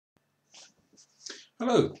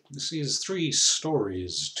Hello, this is 3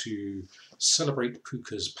 stories to celebrate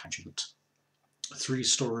Pooka's pageant. 3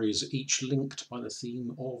 stories each linked by the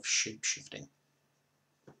theme of shapeshifting.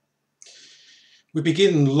 We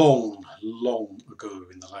begin long, long ago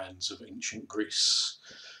in the lands of ancient Greece,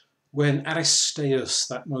 when Aristaeus,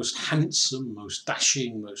 that most handsome, most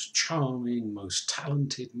dashing, most charming, most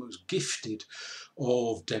talented, most gifted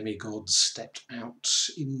of demigods, stepped out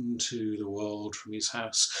into the world from his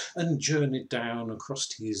house and journeyed down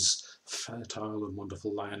across his fertile and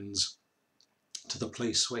wonderful lands to the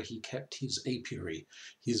place where he kept his apiary,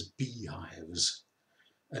 his beehives.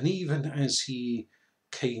 And even as he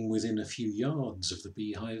came within a few yards of the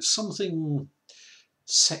beehives, something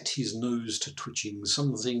set his nose to twitching.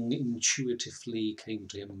 Something intuitively came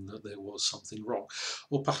to him that there was something wrong.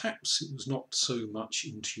 Or perhaps it was not so much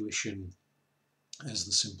intuition as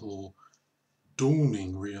the simple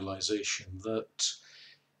dawning realization that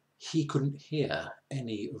he couldn't hear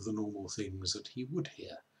any of the normal things that he would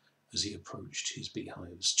hear as he approached his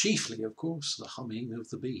beehives. Chiefly, of course, the humming of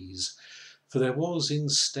the bees, for there was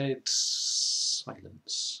instead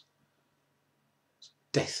silence,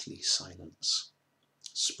 deathly silence,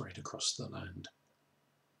 spread across the land.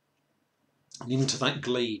 And into that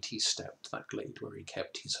glade he stepped, that glade where he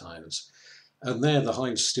kept his hives. And there the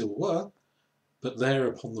hives still were, but there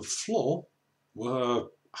upon the floor were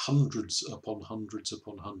hundreds upon hundreds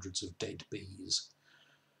upon hundreds of dead bees.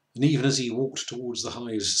 And even as he walked towards the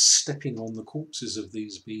hives, stepping on the corpses of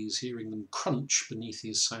these bees, hearing them crunch beneath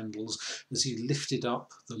his sandals, as he lifted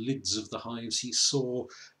up the lids of the hives, he saw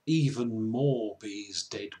even more bees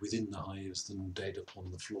dead within the hives than dead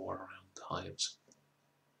upon the floor around the hives.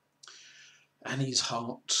 And his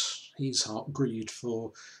heart grieved,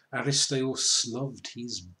 for Aristaeus loved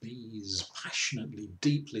his bees passionately,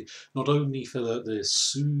 deeply, not only for the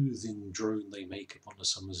soothing drone they make upon a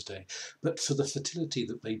summer's day, but for the fertility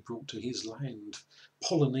that they brought to his land,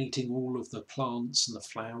 pollinating all of the plants and the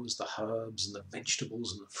flowers, the herbs and the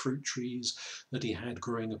vegetables and the fruit trees that he had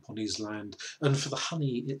growing upon his land, and for the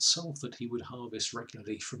honey itself that he would harvest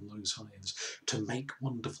regularly from those hives, to make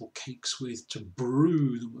wonderful cakes with, to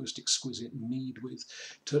brew the most exquisite mead with,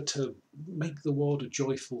 to make the world a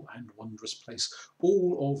joyful and wondrous place.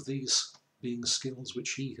 All of these being skills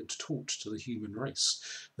which he had taught to the human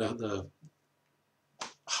race. The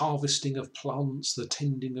harvesting of plants, the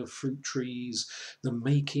tending of fruit trees, the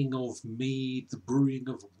making of mead, the brewing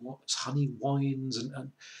of honey wines,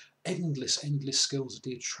 and endless skills that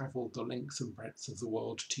he had travelled the length and breadth of the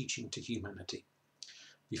world teaching to humanity,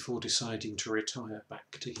 before deciding to retire back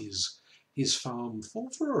to his farm for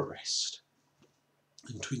a rest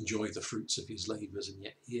and to enjoy the fruits of his labours. And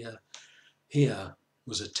yet here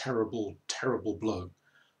was a terrible, terrible blow.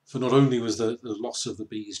 For not only was the loss of the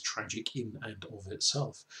bees tragic in and of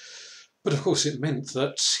itself, but of course it meant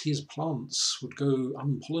that his plants would go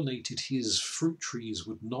unpollinated, his fruit trees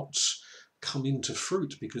would not come into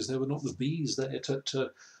fruit because there were not the bees there to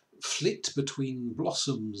flit between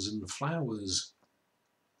blossoms and flowers.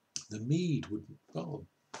 The mead would, well,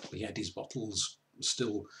 he had his bottles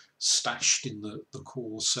still stashed in the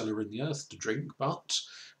coal cellar in the earth to drink, but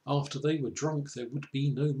after they were drunk there would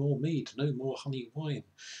be no more mead, no more honey wine,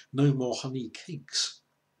 no more honey cakes.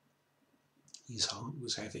 His heart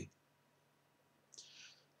was heavy.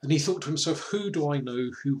 And he thought to himself, who do I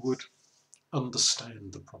know who would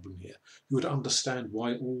understand the problem here, who would understand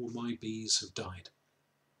why all my bees have died,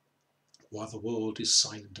 why the world is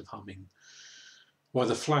silent of humming, why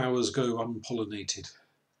the flowers go unpollinated,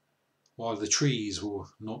 why the trees will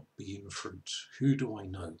not be in fruit. Who do I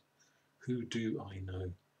know? Who do I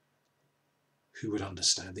know who would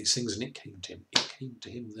understand these things? And it came to him. It came to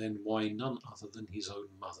him then why none other than his own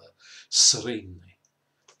mother, Serene,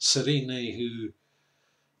 who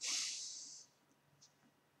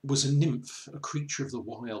was a nymph, a creature of the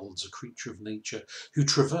wilds, a creature of nature, who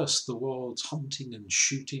traversed the worlds hunting and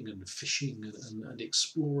shooting and fishing and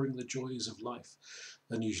exploring the joys of life,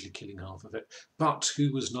 and usually killing half of it, but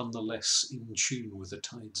who was nonetheless in tune with the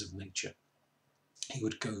tides of nature. He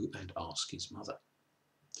would go and ask his mother.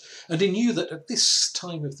 And he knew that at this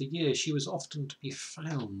time of the year she was often to be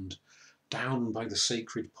found down by the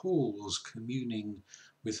sacred pools, communing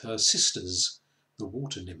with her sisters, the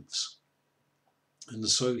water nymphs. And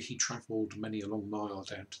so he travelled many a long mile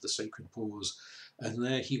down to the sacred pools, and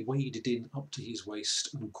there he waded in up to his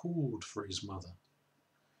waist and called for his mother,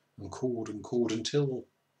 and called until,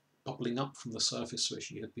 bubbling up from the surface where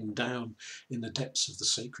she had been down in the depths of the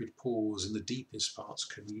sacred pools, in the deepest parts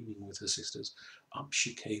communing with her sisters, up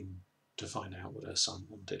she came to find out what her son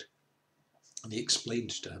wanted. And he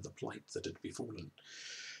explained to her the plight that had befallen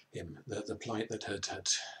him, the plight that had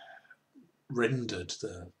rendered,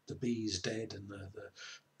 the bees dead and the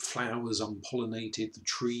flowers unpollinated, the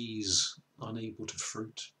trees unable to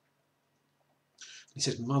fruit. He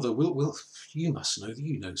said, "Mother, you must know,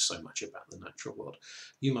 you know so much about the natural world.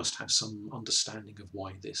 You must have some understanding of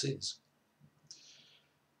why this is."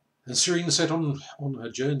 And Serene said on her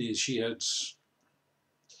journeys she had,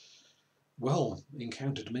 well,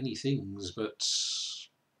 encountered many things, but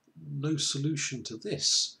no solution to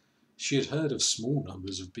this. She had heard of small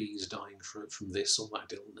numbers of bees dying from this or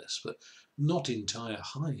that illness, but not entire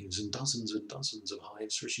hives and dozens of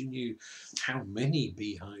hives, for she knew how many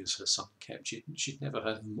beehives her son kept. She'd never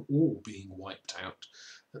heard of them all being wiped out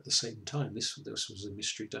at the same time. This was a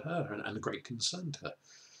mystery to her and a great concern to her,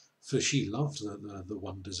 for she loved the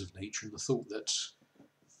wonders of nature and the thought that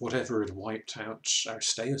whatever had wiped out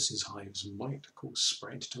Aristaeus' hives might, of course,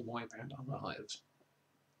 spread to wipe out other hives.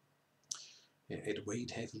 It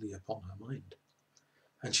weighed heavily upon her mind.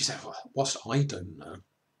 And she said, "Well, whilst I don't know,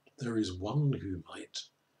 there is one who might.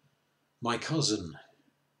 My cousin,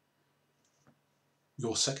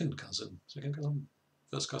 your second cousin,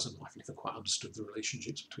 first cousin, I've never quite understood the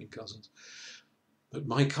relationships between cousins, but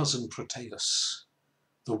my cousin Proteus,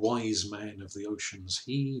 the wise man of the oceans,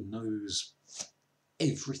 he knows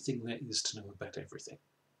everything there is to know about everything.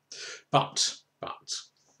 But,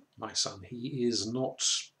 my son, he is not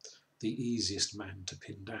the easiest man to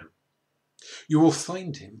pin down. You will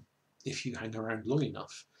find him, if you hang around long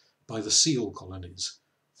enough, by the seal colonies,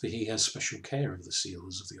 for he has special care of the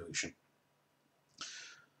seals of the ocean.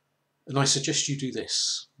 And I suggest you do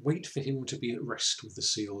this. Wait for him to be at rest with the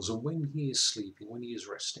seals, and when he is sleeping, when he is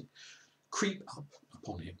resting, creep up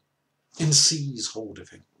upon him and seize hold of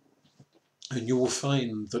him. And you will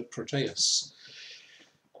find that Proteus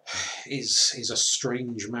is a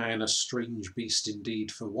strange man, a strange beast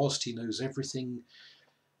indeed, for whilst he knows everything,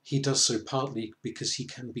 he does so partly because he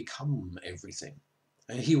can become everything.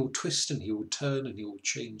 And he will twist and he will turn and he will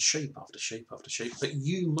change shape after shape after shape, but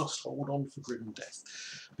you must hold on for grim death,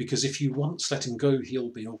 because if you once let him go,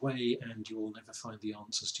 he'll be away and you will never find the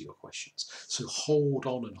answers to your questions. So hold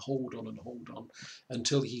on and hold on and hold on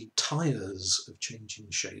until he tires of changing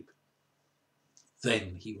shape.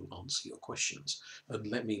 Then he will answer your questions, and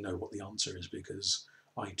let me know what the answer is, because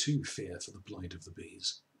I too fear for the plight of the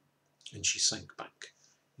bees." And she sank back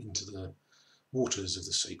into the waters of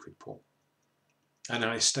the sacred pool. And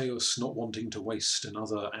Aristaeus, not wanting to waste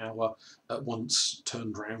another hour, at once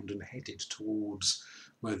turned round and headed towards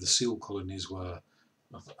where the seal colonies were,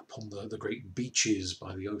 upon the great beaches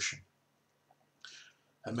by the ocean.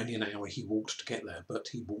 And many an hour he walked to get there, but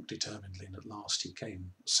he walked determinedly, and at last he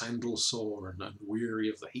came, sandal sore and weary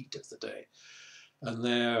of the heat of the day. And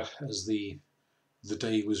there, as the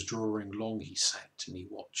day was drawing long, he sat and he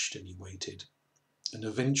watched and he waited. And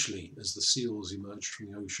eventually, as the seals emerged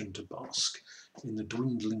from the ocean to bask in the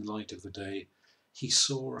dwindling light of the day, he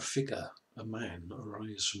saw a figure, a man,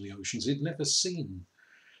 arise from the oceans. He'd never seen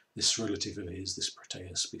this relative of his, this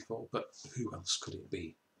Proteus, before, but who else could it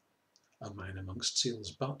be? A man amongst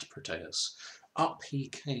seals, but Proteus. Up he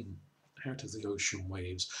came out of the ocean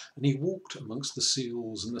waves, and he walked amongst the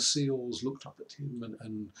seals, and the seals looked up at him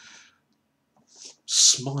and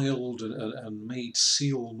smiled and made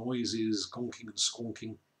seal noises, gonking and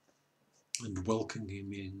squonking, and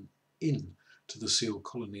welcoming him in to the seal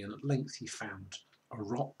colony. And at length he found a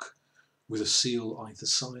rock with a seal either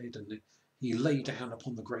side, and he lay down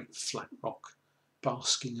upon the great flat rock,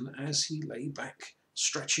 basking, and as he lay back,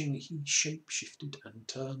 stretching, he shape-shifted and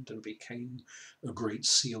turned and became a great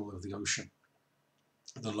seal of the ocean,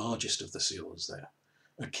 the largest of the seals there,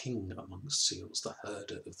 a king amongst seals, the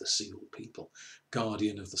herder of the seal people,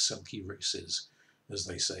 guardian of the Selkie races, as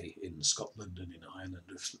they say in Scotland and in Ireland,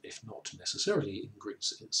 if not necessarily in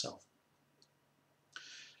Greece itself.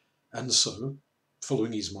 And so,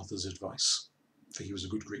 following his mother's advice, for he was a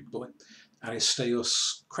good Greek boy,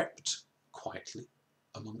 Aristaeus crept quietly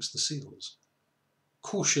amongst the seals,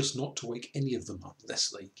 cautious not to wake any of them up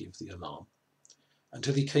lest they give the alarm,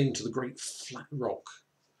 until he came to the great flat rock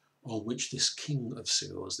on which this king of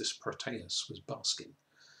seals, this Proteus, was basking.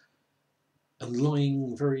 And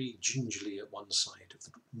lying very gingerly at one side of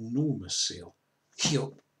the enormous seal, he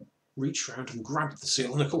reached round and grabbed the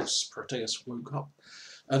seal, and of course Proteus woke up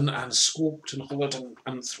and squawked and hollered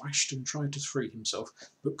and thrashed and tried to free himself,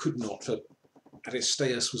 but could not, for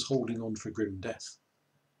Aristaeus was holding on for grim death.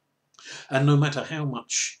 And no matter how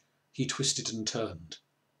much he twisted and turned,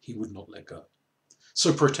 he would not let go.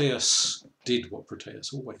 So Proteus did what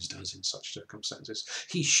Proteus always does in such circumstances.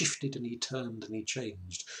 He shifted and he turned and he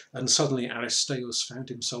changed, and suddenly Aristaeus found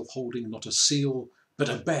himself holding not a seal, but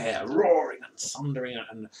a bear, roaring and thundering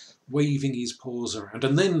and waving his paws around.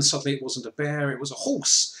 And then suddenly it wasn't a bear, it was a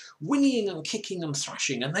horse, whinnying and kicking and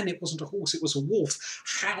thrashing. And then it wasn't a horse, it was a wolf,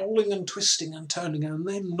 howling and twisting and turning. And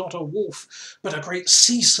then not a wolf, but a great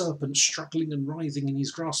sea serpent struggling and writhing in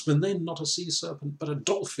his grasp. And then not a sea serpent, but a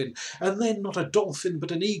dolphin. And then not a dolphin,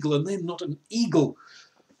 but an eagle. And then not an eagle,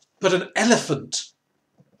 but an elephant.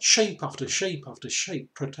 Shape after shape after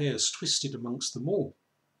shape, Proteus twisted amongst them all,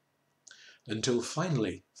 until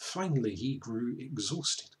finally he grew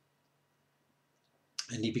exhausted.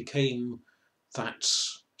 And he became that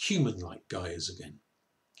human-like guy as again.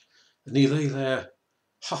 And he lay there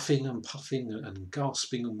huffing and puffing and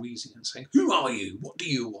gasping and wheezing and saying, "Who are you? What do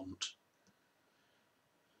you want?"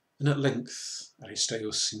 And at length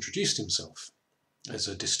Aristaeus introduced himself as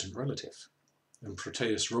a distant relative. And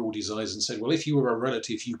Proteus rolled his eyes and said, "Well, if you were a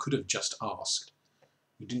relative, you could have just asked.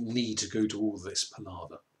 You didn't need to go to all this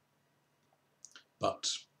palaver."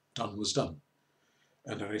 But done was done.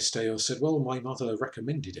 And Aristaeus said, "Well, my mother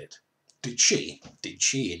recommended it." "Did she?" "Did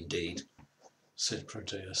she indeed?" said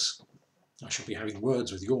Proteus. "I shall be having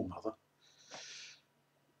words with your mother."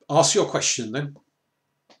 "Ask your question then."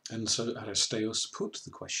 And so Aristaeus put the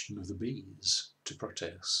question of the bees to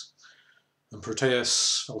Proteus. And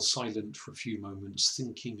Proteus fell silent for a few moments,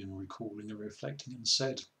 thinking and recalling and reflecting, and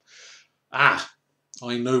said, "Ah,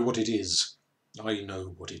 I know what it is. I know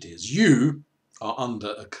what it is. You are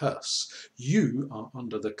under a curse. You are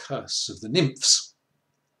under the curse of the nymphs.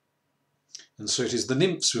 And so it is the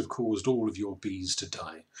nymphs who have caused all of your bees to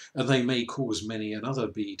die. And they may cause many another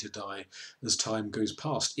bee to die as time goes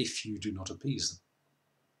past if you do not appease them.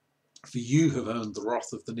 For you have earned the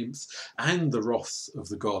wrath of the nymphs and the wrath of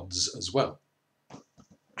the gods as well."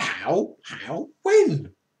 How?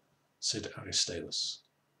 When?" said Aristaeus.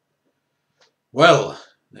 "Well,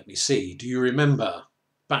 let me see. Do you remember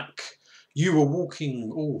back? You were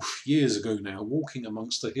walking, years ago now, walking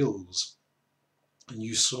amongst the hills, and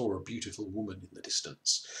you saw a beautiful woman in the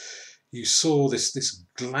distance. You saw this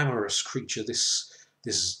glamorous creature,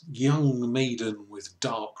 this young maiden with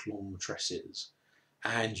dark long tresses.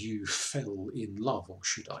 And you fell in love, or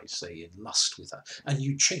should I say in lust with her, and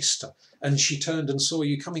you chased her, and she turned and saw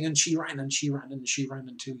you coming, and she ran and she ran and she ran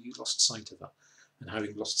until you lost sight of her, and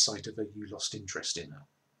having lost sight of her, you lost interest in her."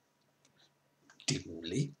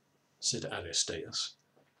 "Dimly," said Aristaeus,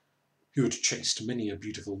 who had chased many a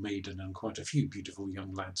beautiful maiden and quite a few beautiful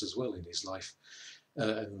young lads as well in his life,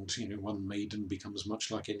 and one maiden becomes much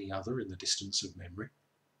like any other in the distance of memory.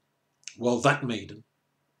 "Well, that maiden,"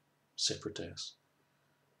 said Proteus,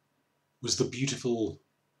 "was the beautiful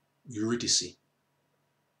Eurydice.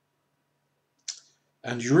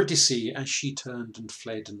 And Eurydice, as she turned and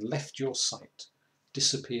fled and left your sight,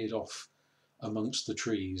 disappeared off amongst the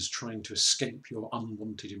trees, trying to escape your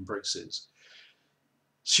unwanted embraces.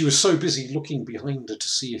 She was so busy looking behind her to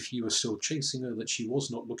see if you were still chasing her that she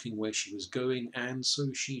was not looking where she was going, and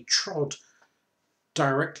so she trod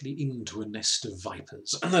directly into a nest of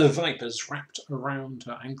vipers, and the vipers wrapped around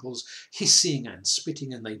her ankles, hissing and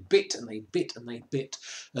spitting, and they bit and they bit and they bit,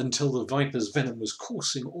 until the viper's venom was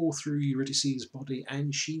coursing all through Eurydice's body,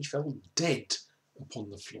 and she fell dead upon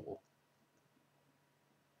the floor."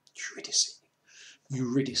 Eurydice.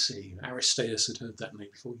 Aristaeus had heard that name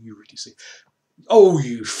before. Eurydice. "Oh,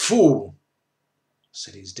 you fool,"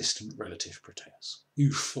 said his distant relative Proteus.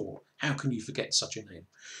 "You fool! How can you forget such a name?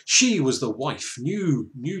 She was the wife,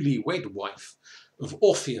 newly wed wife, of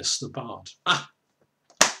Orpheus the bard."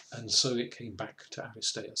 And so it came back to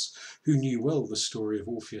Aristaeus, who knew well the story of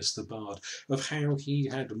Orpheus the bard, of how he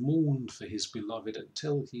had mourned for his beloved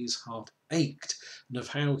until his heart ached, and of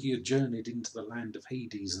how he had journeyed into the land of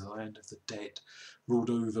Hades, the land of the dead, ruled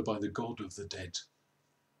over by the god of the dead,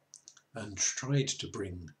 and tried to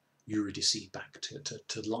bring Eurydice back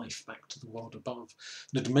to life, back to the world above,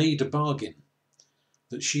 and had made a bargain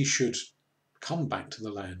that she should come back to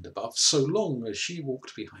the land above so long as she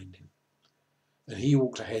walked behind him, and he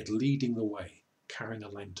walked ahead, leading the way, carrying a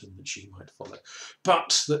lantern that she might follow,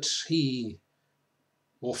 but that he,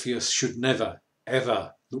 Orpheus, should never,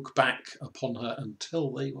 ever look back upon her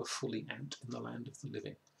until they were fully out in the land of the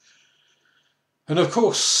living. And of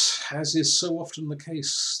course, as is so often the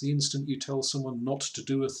case, the instant you tell someone not to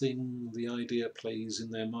do a thing, the idea plays in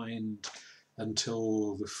their mind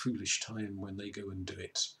until the foolish time when they go and do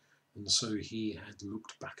it. And so he had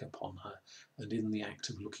looked back upon her, and in the act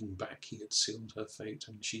of looking back he had sealed her fate,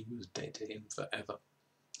 and she was dead to him forever,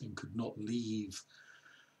 and could not leave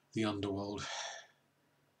the underworld.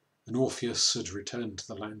 And Orpheus had returned to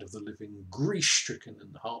the land of the living, grief-stricken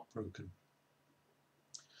and heartbroken.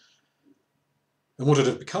 And what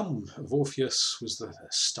had become of Orpheus was the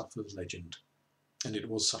stuff of legend. And it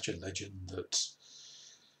was such a legend that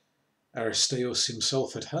Aristaeus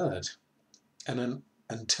himself had heard. And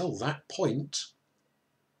until that point,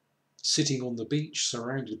 sitting on the beach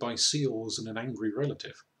surrounded by seals and an angry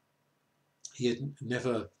relative, he had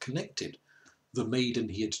never connected the maiden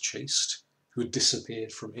he had chased, who had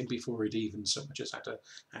disappeared from him before he'd even so much as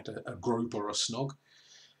had a grope or a snog.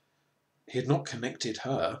 He had not connected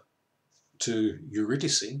her to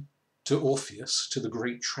Eurydice, to Orpheus, to the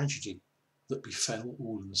great tragedy that befell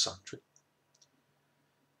all and sundry.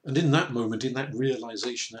 And in that moment, in that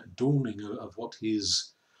realization, that dawning of what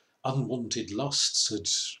his unwanted lusts had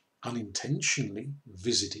unintentionally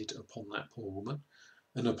visited upon that poor woman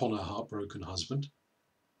and upon her heartbroken husband,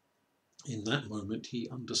 in that moment he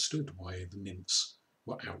understood why the nymphs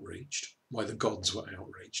were outraged, why the gods were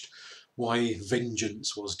outraged, why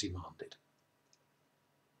vengeance was demanded.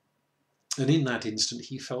 And in that instant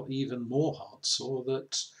he felt even more heartsore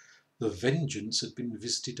that the vengeance had been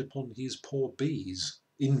visited upon his poor bees,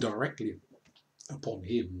 indirectly upon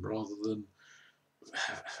him, rather than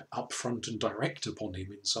up front and direct upon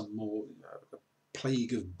him in some more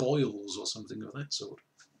plague of boils or something of that sort.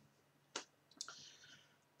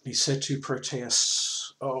 He said to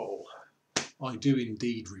Proteus, "Oh, I do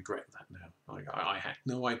indeed regret that now. I had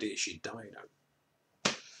no idea she'd died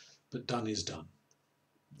out. But done is done.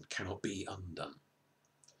 It cannot be undone.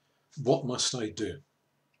 What must I do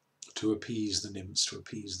to appease the nymphs, to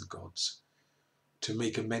appease the gods, to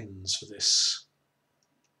make amends for this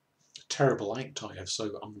terrible act I have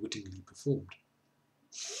so unwittingly performed?"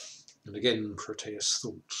 And again Proteus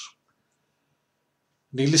thought.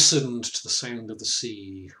 And he listened to the sound of the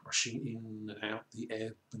sea rushing in and out, the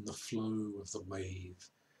ebb and the flow of the wave.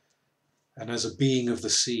 And as a being of the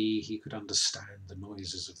sea, he could understand the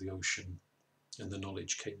noises of the ocean, and the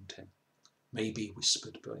knowledge came to him. Maybe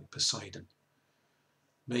whispered by Poseidon,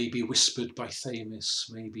 maybe whispered by Themis,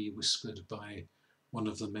 maybe whispered by one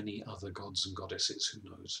of the many other gods and goddesses, who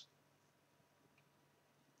knows.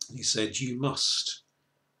 He said, "You must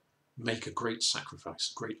make a great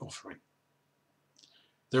sacrifice, a great offering.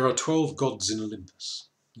 There are 12 gods in Olympus.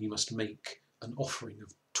 You must make an offering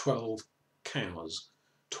of 12 cows,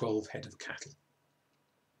 12 head of cattle.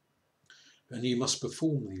 And you must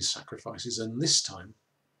perform these sacrifices, and this time,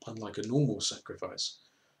 unlike a normal sacrifice,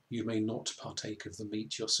 you may not partake of the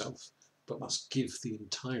meat yourself, but must give the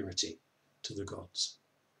entirety to the gods.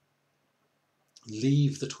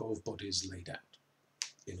 Leave the 12 bodies laid out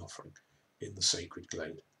in offering in the sacred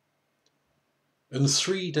glade. And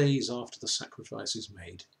 3 days after the sacrifice is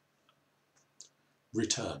made,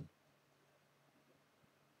 return,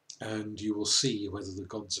 and you will see whether the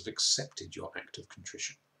gods have accepted your act of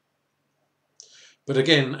contrition. But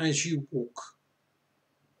again, as you walk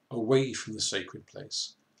away from the sacred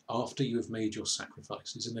place, after you have made your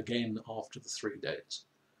sacrifices, and again after the 3 days,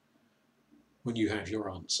 when you have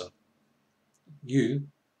your answer,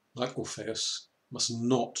 you, like Orpheus, must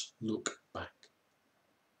not look back.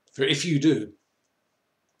 For if you do,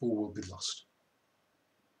 all will be lost."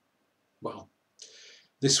 Well,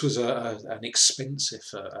 this was an expensive,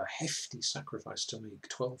 a hefty sacrifice to make,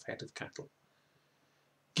 12 head of cattle,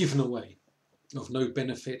 given away, of no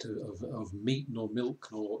benefit of meat nor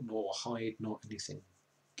milk nor hide nor anything,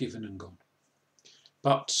 given and gone.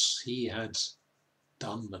 But he had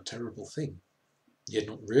done a terrible thing. He had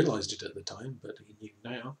not realised it at the time, but he knew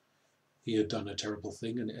now he had done a terrible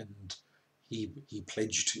thing, and he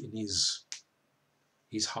pledged in his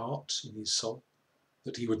heart, in his soul,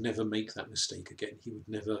 that he would never make that mistake again. He would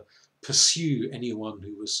never pursue anyone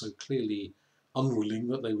who was so clearly unwilling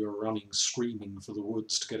that they were running screaming for the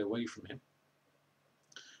woods to get away from him.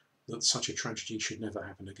 That such a tragedy should never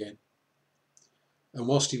happen again. And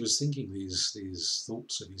whilst he was thinking these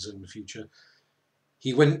thoughts of his own future,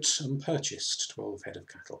 he went and purchased 12 head of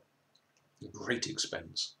cattle, at great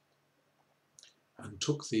expense, and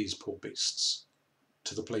took these poor beasts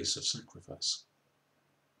to the place of sacrifice.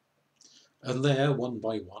 And there, one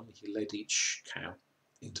by one, he led each cow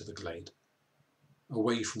into the glade,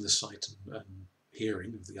 away from the sight and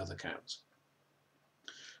hearing of the other cows.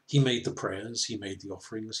 He made the prayers, he made the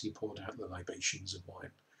offerings, he poured out the libations of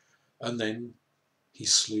wine, and then he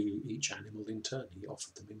slew each animal in turn. He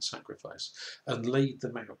offered them in sacrifice, and laid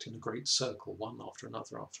them out in a great circle, one after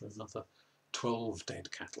another, 12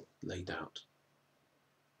 dead cattle laid out.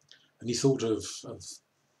 And he thought of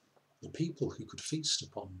the people who could feast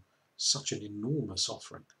upon such an enormous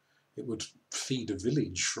offering. It would feed a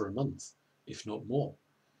village for a month, if not more.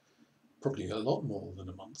 Probably a lot more than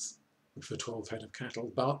a month for 12 head of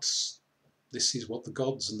cattle, but this is what the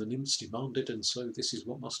gods and the nymphs demanded, and so this is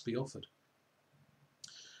what must be offered.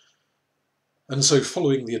 And so,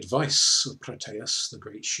 following the advice of Proteus, the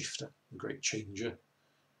great shifter, the great changer,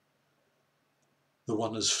 the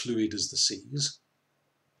one as fluid as the seas,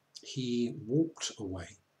 he walked away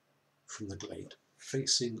from the glade,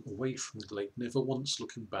 facing away from the glade, never once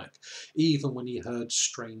looking back, even when he heard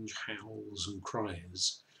strange howls and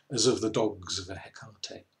cries, as of the dogs of a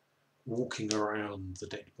Hecate, walking around the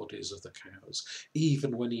dead bodies of the cows,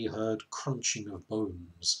 even when he heard crunching of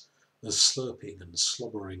bones, the slurping and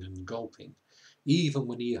slobbering and gulping, even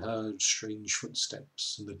when he heard strange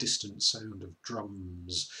footsteps and the distant sound of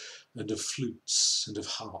drums and of flutes and of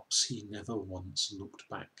harps, he never once looked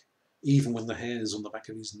back. Even when the hairs on the back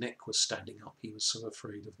of his neck were standing up, he was so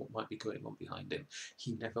afraid of what might be going on behind him.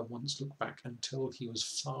 He never once looked back until he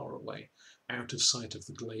was far away, out of sight of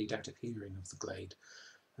the glade, out of hearing of the glade.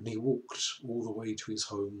 And he walked all the way to his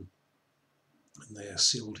home, and there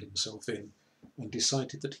sealed himself in, and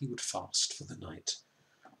decided that he would fast for the night,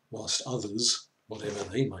 whilst others, whatever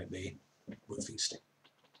they might be, were feasting.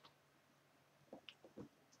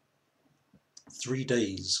 3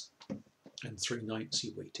 days and 3 nights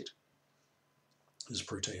he waited, as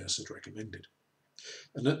Proteus had recommended.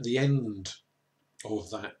 And at the end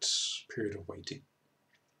of that period of waiting,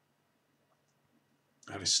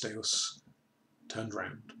 Aristaeus turned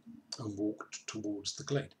round and walked towards the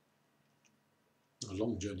glade. A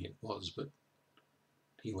long journey it was, but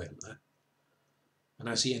he went there. And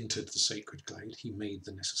as he entered the sacred glade, he made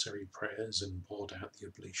the necessary prayers and poured out the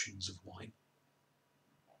oblations of wine,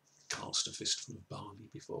 cast a fistful of barley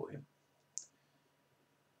before him.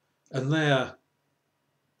 And there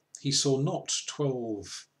he saw not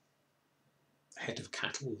 12 head of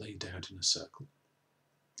cattle laid out in a circle,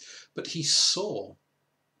 but he saw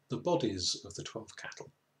the bodies of the 12 cattle,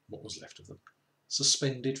 what was left of them,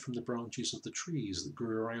 suspended from the branches of the trees that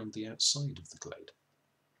grew around the outside of the glade.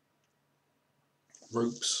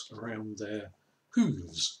 Ropes around their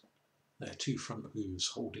hooves, their 2 front hooves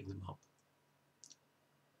holding them up.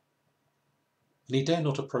 And he dare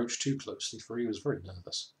not approach too closely, for he was very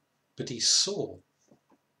nervous. But he saw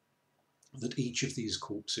that each of these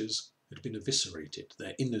corpses had been eviscerated,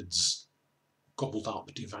 their innards gobbled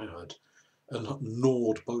up, devoured, and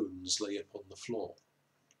gnawed bones lay upon the floor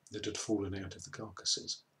that had fallen out of the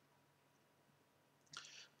carcasses.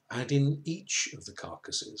 And in each of the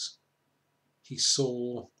carcasses he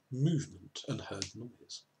saw movement and heard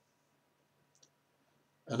noise.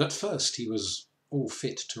 And at first he was all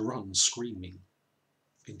fit to run screaming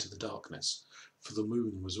into the darkness, for the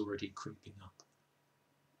moon was already creeping up.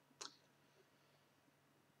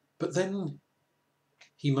 But then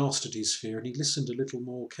he mastered his fear, and he listened a little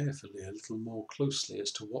more carefully, a little more closely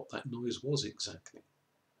as to what that noise was exactly.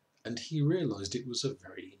 And he realised it was a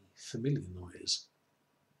very familiar noise.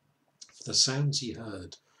 For the sounds he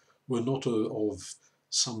heard were not of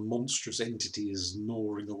some monstrous entities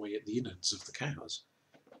gnawing away at the innards of the cows,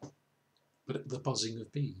 but at the buzzing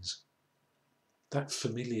of bees, that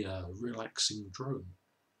familiar, relaxing drone.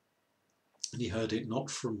 And he heard it not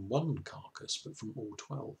from one carcass, but from all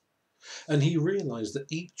 12. And he realised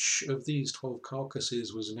that each of these 12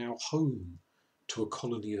 carcasses was now home to a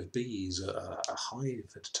colony of bees. A hive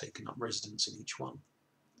had taken up residence in each one.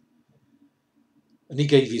 And he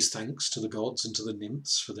gave his thanks to the gods and to the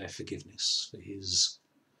nymphs for their forgiveness, for his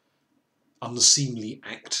unseemly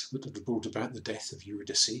act that had brought about the death of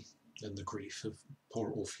Eurydice and the grief of poor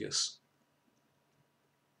Orpheus.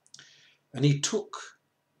 And he took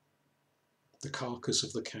the carcass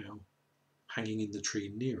of the cow hanging in the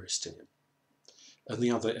tree nearest to him, and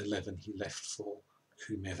the other 11 he left for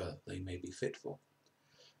whomever they may be fit for.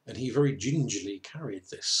 And he very gingerly carried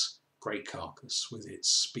this great carcass with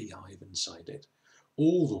its beehive inside it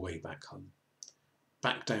all the way back home,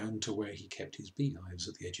 back down to where he kept his beehives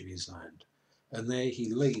at the edge of his land. And there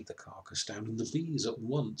he laid the carcass down, and the bees at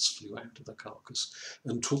once flew out of the carcass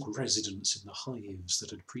and took residence in the hives that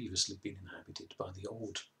had previously been inhabited by the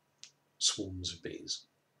old swarms of bees.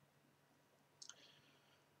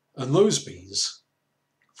 And those bees,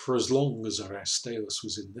 for as long as Aristaeus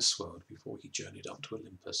was in this world before he journeyed up to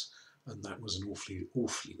Olympus, and that was an awfully,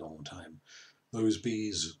 awfully long time, those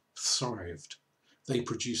bees thrived. They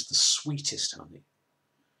produced the sweetest honey.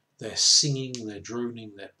 Their singing, their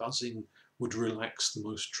droning, their buzzing would relax the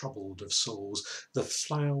most troubled of souls. The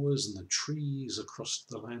flowers and the trees across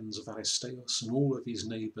the lands of Aristaeus and all of his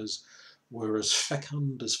neighbours were as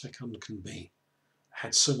fecund can be,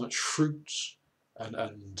 had so much fruit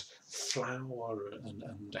and flower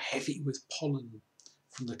and heavy with pollen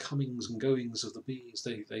from the comings and goings of the bees.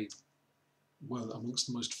 They were amongst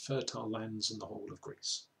the most fertile lands in the whole of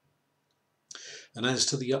Greece. And as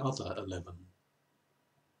to the other 11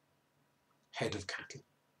 head of cattle,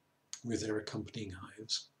 with their accompanying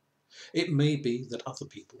hives. It may be that other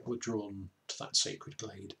people were drawn to that sacred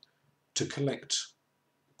glade to collect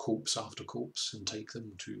corpse after corpse and take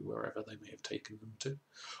them to wherever they may have taken them to.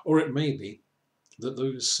 Or it may be that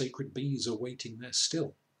those sacred bees are waiting there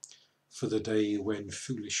still for the day when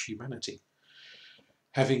foolish humanity,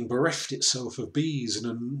 having bereft itself of bees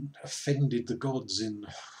and offended the gods in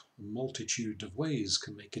a multitude of ways,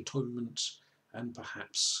 can make atonement and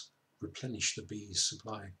perhaps replenish the bees'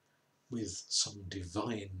 supply with some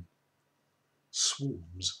divine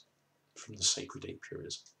swarms from the sacred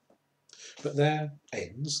apiaries. But there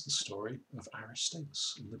ends the story of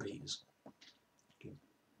Aristaeus and the bees.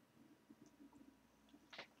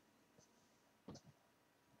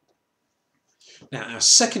 Now, our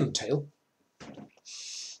second tale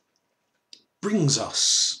brings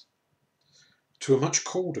us to a much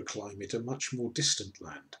colder climate, a much more distant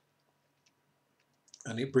land.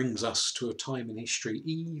 And it brings us to a time in history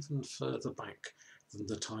even further back than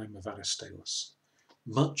the time of Aristaeus.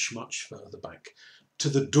 Much, much further back, to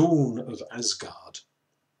the dawn of Asgard.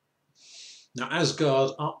 Now,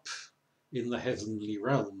 Asgard, up in the heavenly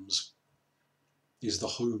realms, is the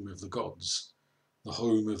home of the gods, the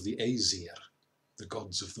home of the Aesir, the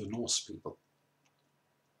gods of the Norse people.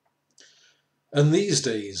 And these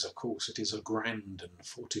days, of course, it is a grand and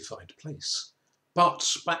fortified place.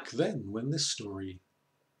 But back then, when this story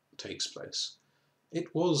takes place,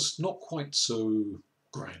 it was not quite so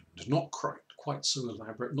grand, not quite so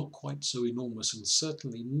elaborate, not quite so enormous, and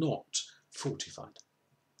certainly not fortified.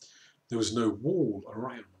 There was no wall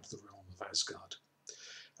around the realm of Asgard.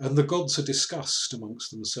 And the gods had discussed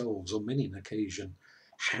amongst themselves on many an occasion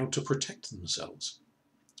how to protect themselves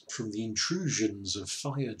from the intrusions of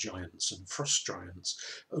fire giants and frost giants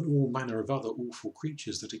and all manner of other awful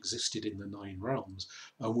creatures that existed in the Nine Realms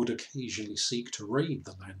and would occasionally seek to raid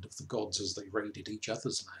the land of the gods as they raided each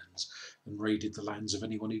other's lands and raided the lands of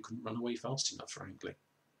anyone who couldn't run away fast enough, frankly.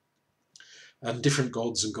 And different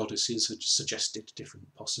gods and goddesses had suggested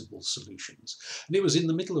different possible solutions. And it was in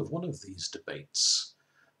the middle of one of these debates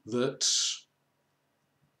that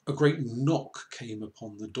a great knock came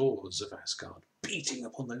upon the doors of Asgard, beating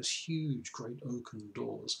upon those huge, great oaken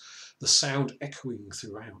doors, the sound echoing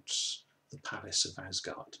throughout the palace of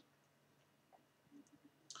Asgard.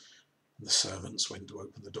 And the servants went to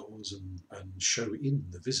open the doors and show in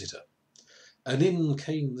the visitor. And in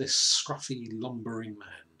came this scruffy, lumbering man.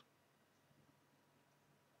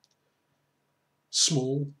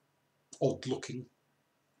 Small, odd-looking,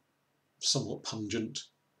 somewhat pungent.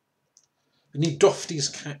 And he doffed his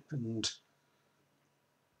cap and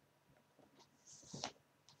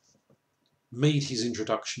made his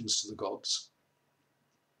introductions to the gods.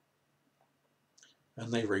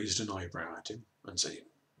 And they raised an eyebrow at him and said,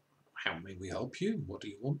 "How may we help you? What do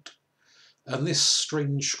you want?" And this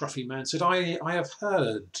strange scruffy man said, I have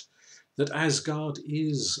heard that Asgard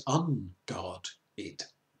is unguarded.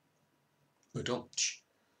 Badonch.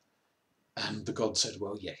 And the god said,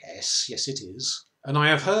 "Well, yes it is. And I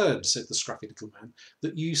have heard," said the scruffy little man,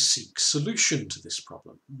 "that you seek solution to this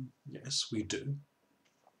problem." "Yes, we do."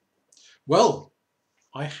 "Well,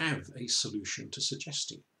 I have a solution to suggest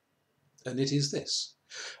to you, and it is this.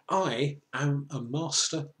 I am a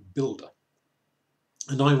master builder,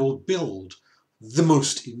 and I will build the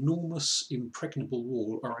most enormous, impregnable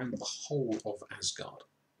wall around the whole of Asgard.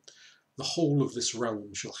 The whole of this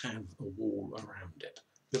realm shall have a wall around it,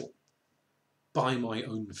 built by my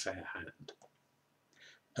own fair hand.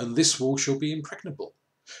 And this wall shall be impregnable."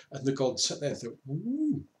 And the god sat there and thought,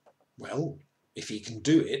 well, if he can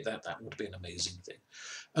do it, that would be an amazing thing.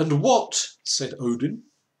 "And what," said Odin,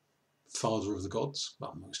 father of the gods,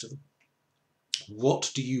 well, most of them,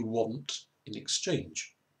 "what do you want in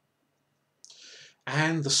exchange?"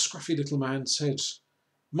 And the scruffy little man said,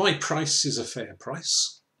 "My price is a fair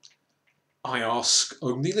price. I ask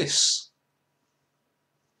only this: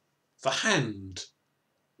 the hand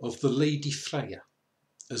of the Lady Freya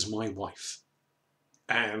as my wife."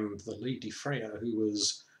 And the Lady Freya, who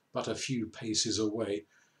was but a few paces away,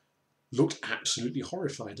 looked absolutely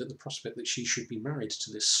horrified at the prospect that she should be married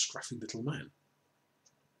to this scruffy little man.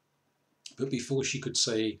 But before she could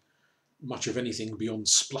say much of anything beyond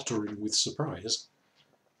spluttering with surprise,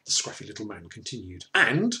 the scruffy little man continued,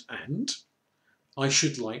 and I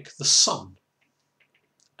should like the sun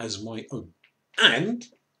as my own, and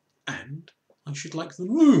I should like the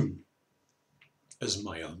moon as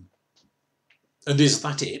my own." "And is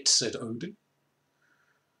that it?" said Odin.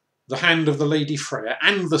 "The hand of the Lady Freya,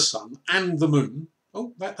 and the sun, and the moon?"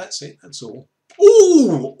 "Oh, that's it, that's all."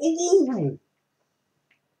 "Ooh!"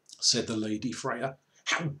 said the Lady Freya.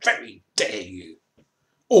 "How very dare you!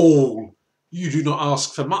 All You do not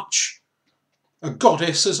ask for much. A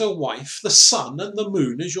goddess as a wife, the sun and the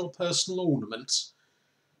moon as your personal ornaments.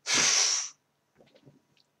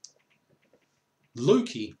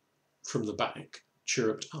 Loki, from the back,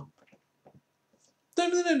 chirruped up. No,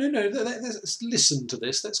 let's listen to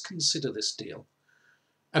this, let's consider this deal.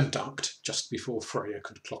 And ducked just before Freya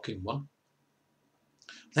could clock in one.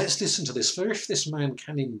 Let's listen to this, for if this man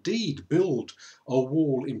can indeed build a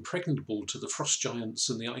wall impregnable to the frost giants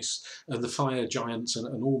and the ice and the fire giants and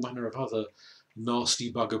all manner of other nasty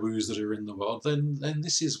bugaboos that are in the world, then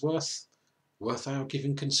this is worth our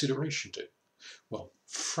giving consideration to. Well,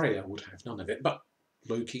 Freya would have none of it, but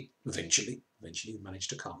Loki eventually managed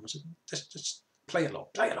to calm us. Just play along.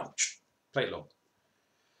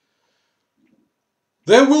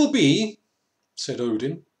 There will be, said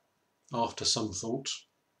Odin, after some thought,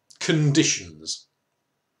 conditions.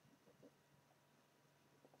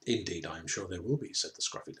 Indeed, I am sure there will be, said the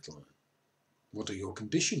scruffy little man. What are your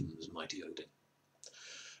conditions, mighty Odin?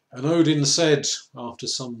 And Odin said, after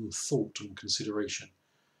some thought and consideration,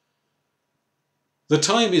 the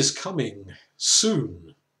time is coming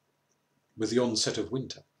soon, with the onset of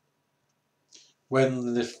winter,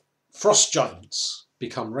 when the frost giants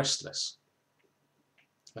become restless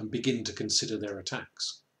and begin to consider their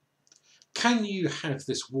attacks. Can you have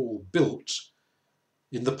this wall built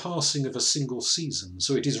in the passing of a single season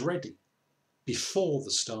so it is ready before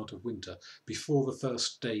the start of winter, before the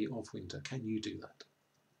first day of winter? Can you do that?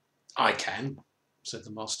 I can, said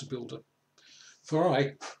the master builder, for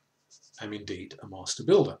I am indeed a master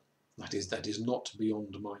builder. That is not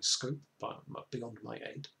beyond my scope, but beyond my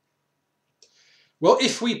aid. Well,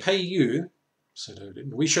 if we pay you, said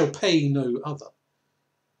Odin, we shall pay no other.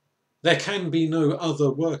 There can be no other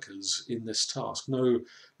workers in this task, no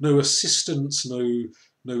assistants,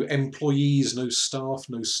 no employees, no staff,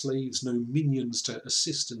 no slaves, no minions to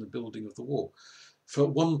assist in the building of the wall. For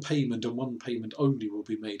one payment and one payment only will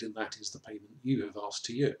be made, and that is the payment you have asked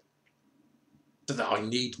to you. I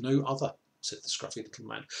need no other, said the scruffy little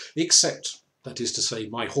man, except, that is to say,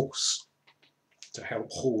 my horse, to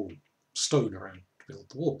help haul stone around to build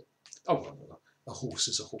the wall. Oh, well, a horse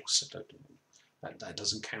is a horse, said Odin. That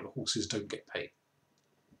doesn't count. Horses don't get paid.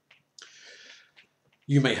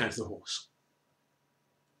 You may have the horse.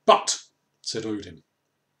 But, said Odin,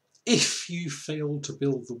 if you fail to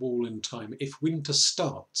build the wall in time, if winter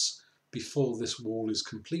starts before this wall is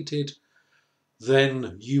completed,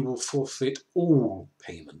 then you will forfeit all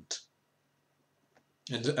payment.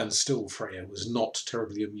 And still Freya was not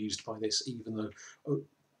terribly amused by this, even though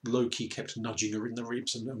Loki kept nudging her in the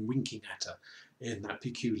ribs and winking at her in that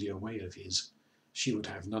peculiar way of his. She would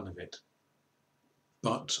have none of it.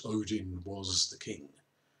 But Odin was the king,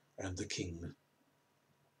 and the king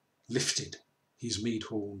lifted his mead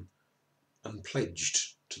horn and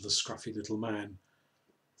pledged to the scruffy little man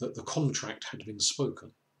that the contract had been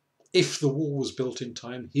spoken. If the wall was built in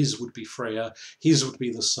time, his would be Freya, his would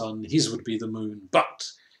be the sun, his would be the moon. But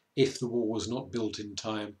if the wall was not built in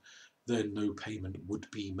time, then no payment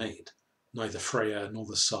would be made, neither Freya nor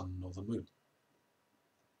the sun nor the moon.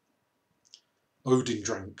 Odin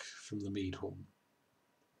drank from the mead horn.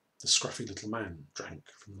 The scruffy little man drank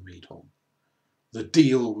from the mead horn. The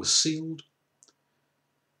deal was sealed,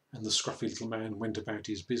 and the scruffy little man went about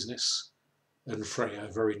his business, and Freya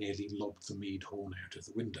very nearly lobbed the mead horn out of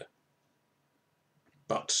the window.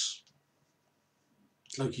 But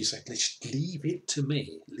Loki said, let's leave it to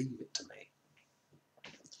me, leave it to me.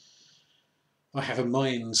 I have a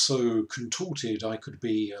mind so contorted I could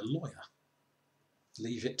be a lawyer.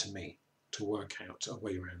 Leave it to me to work out a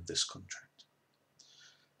way around this contract.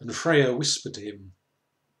 And Freya whispered to him,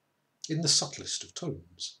 in the subtlest of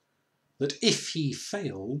tones, that if he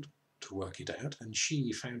failed to work it out, and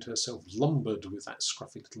she found herself lumbered with that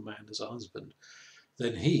scruffy little man as a husband,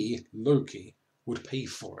 then he, Loki, would pay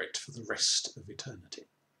for it for the rest of eternity.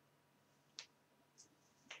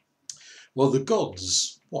 Well, the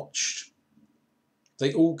gods watched.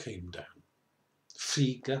 They all came down.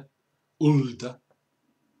 Frigga, Ulda,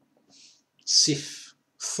 Sif,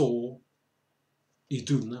 Thor,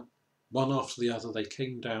 Iduna, one after the other, they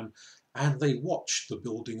came down and they watched the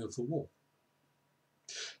building of the wall.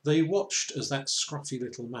 They watched as that scruffy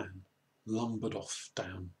little man lumbered off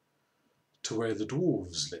down to where the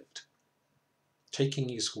dwarves lived, taking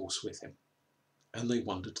his horse with him. And they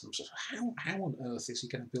wondered to themselves, how on earth is he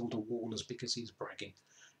going to build a wall as big as he's bragging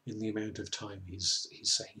in the amount of time he's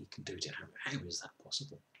saying he can do it? How is that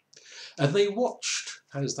possible? And they watched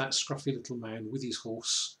as that scruffy little man with his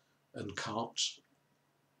horse and cart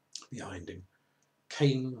behind him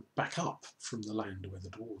came back up from the land where the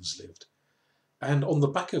dwarves lived. And on the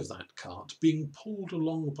back of that cart, being pulled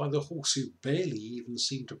along by the horse who barely even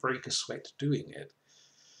seemed to break a sweat doing it,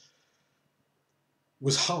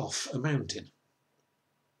 was half a mountain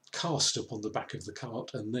cast upon the back of the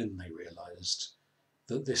cart. And then they realised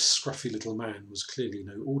that this scruffy little man was clearly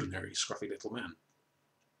no ordinary scruffy little man.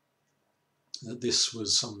 That this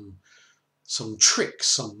was some trick,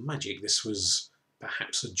 some magic. This was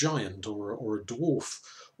perhaps a giant or a dwarf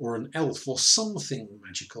or an elf or something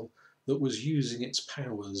magical that was using its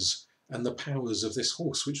powers and the powers of this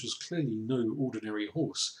horse, which was clearly no ordinary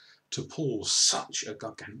horse, to pull such a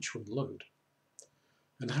gargantuan load.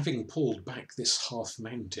 And having pulled back this half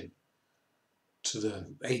mountain to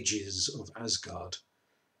the edges of Asgard,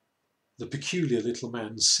 the peculiar little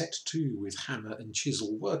man set to with hammer and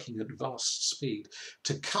chisel, working at vast speed,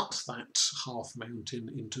 to cut that half mountain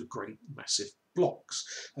into great massive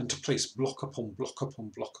blocks, and to place block upon block upon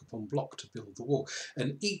block upon block to build the wall.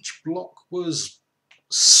 And each block was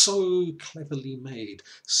so cleverly made,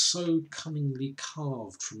 so cunningly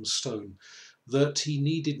carved from stone, that he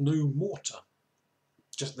needed no mortar.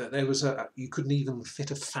 Just that there was you couldn't even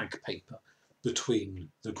fit a fag paper between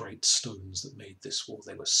the great stones that made this wall.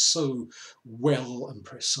 They were so well and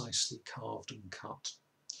precisely carved and cut.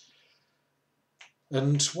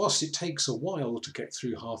 And whilst it takes a while to get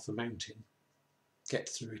through half a mountain, get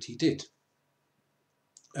through it he did.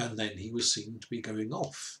 And then he was seen to be going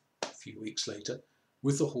off a few weeks later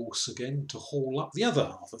with the horse again to haul up the other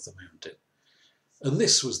half of the mountain. And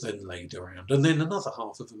this was then laid around, and then another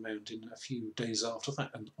half of a mountain a few days after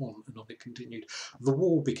that, and on it continued. The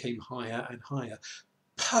wall became higher and higher,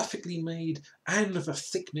 perfectly made, and of a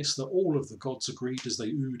thickness that all of the gods agreed as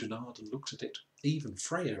they oohed and ahed and looked at it. Even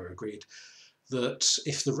Freya agreed that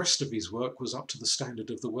if the rest of his work was up to the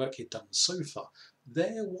standard of the work he'd done so far,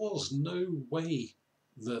 there was no way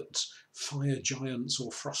that fire giants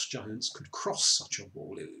or frost giants could cross such a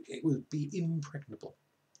wall. It would be impregnable.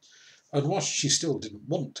 And whilst she still didn't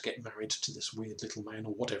want to get married to this weird little man,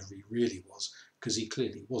 or whatever he really was, because he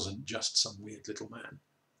clearly wasn't just some weird little man,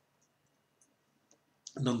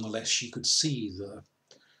 nonetheless she could see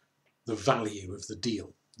the value of the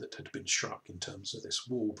deal that had been struck in terms of this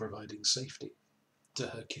wall providing safety to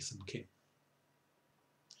her kith and kin.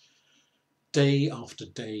 Day after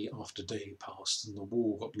day after day passed, and the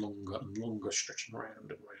wall got longer and longer, stretching round and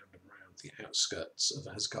round and round the outskirts of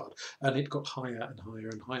Asgard, and it got higher and higher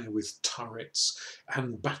and higher, with turrets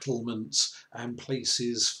and battlements and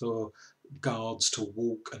places for guards to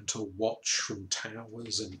walk and to watch from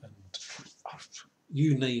towers, and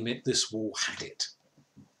you name it, this wall had it.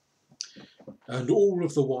 And all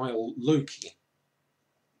of the while Loki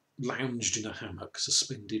lounged in a hammock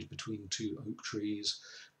suspended between two oak trees,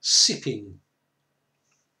 sipping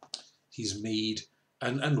his mead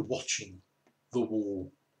and watching the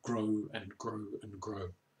wall grow and grow and grow.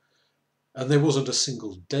 And there wasn't a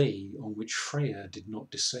single day on which Freya did not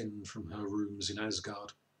descend from her rooms in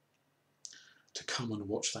Asgard to come and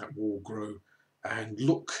watch that wall grow and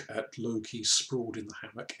look at Loki sprawled in the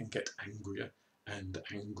hammock and get angrier and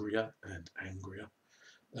angrier and angrier.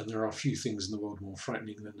 And there are few things in the world more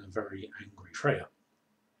frightening than a very angry Freya.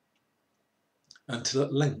 Until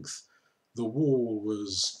at length the wall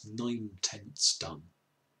was 9/10 done.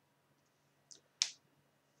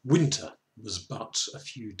 Winter was but a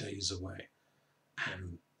few days away,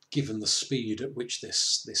 and given the speed at which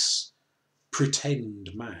this pretend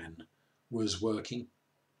man was working,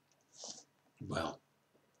 well,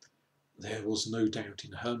 there was no doubt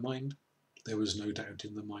in her mind, there was no doubt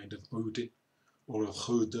in the mind of Odin, or of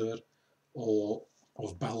Hodur, or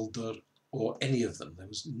of Baldur, or any of them. There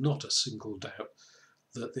was not a single doubt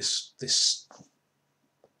that this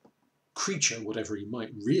creature, whatever he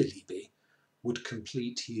might really be, would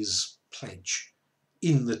complete his pledge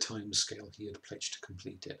in the time scale he had pledged to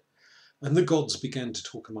complete it. And the gods began to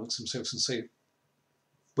talk amongst themselves and say,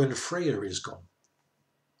 when Freya is gone,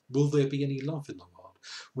 will there be any love in the world?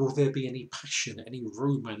 Will there be any passion, any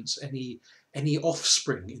romance, any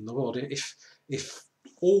offspring in the world? If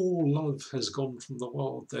all love has gone from the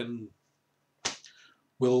world, then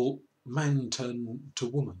will man turn to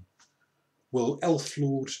woman? Will elf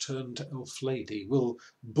lord turn to elf lady? Will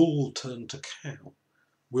bull turn to cow?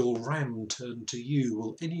 Will ram turn to you?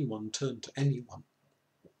 Will anyone turn to anyone?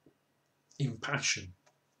 In passion,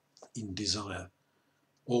 in desire?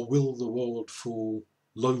 Or will the world fall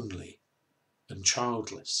lonely and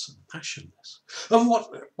childless and passionless? And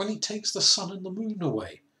what when he takes the sun and the moon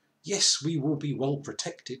away? Yes, we will be well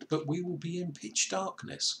protected, but we will be in pitch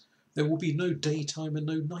darkness. There will be no daytime and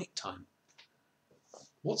no nighttime.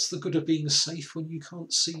 What's the good of being safe when you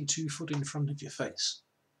can't see 2 foot in front of your face?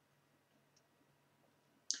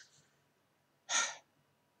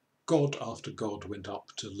 God after God went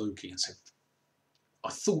up to Loki and said, I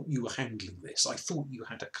thought you were handling this. I thought you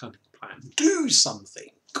had a cunning plan. Do something.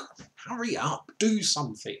 Hurry up. Do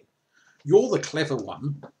something. You're the clever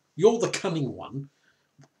one. You're the cunning one.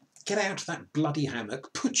 Get out of that bloody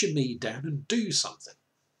hammock, put your mead down and do something.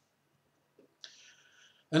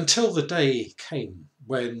 Until the day came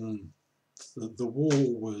when the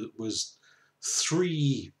wall was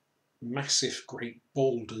 3 massive great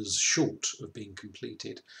boulders short of being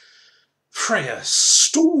completed. Freya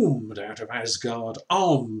stormed out of Asgard,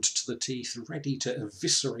 armed to the teeth, ready to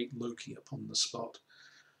eviscerate Loki upon the spot.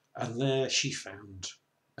 And there she found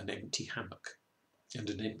an empty hammock and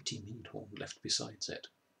an empty mead horn left beside it.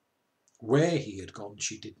 Where he had gone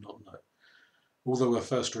she did not know, although her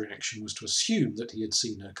first reaction was to assume that he had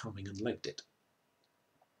seen her coming and legged it.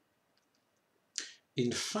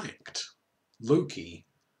 In fact, Loki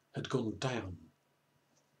had gone down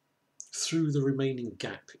through the remaining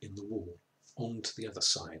gap in the wall onto the other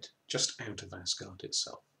side, just out of Asgard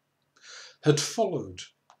itself, had followed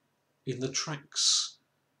in the tracks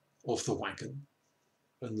of the wagon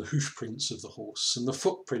and the hoof prints of the horse and the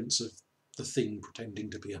footprints of the thing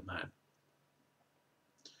pretending to be a man,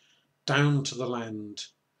 down to the land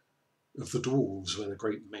of the dwarves where the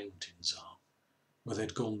great mountains are, where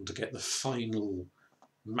they'd gone to get the final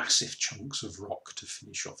massive chunks of rock to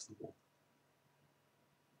finish off the wall.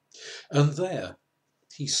 And there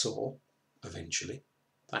he saw, eventually,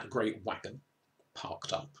 that great wagon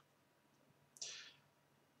parked up.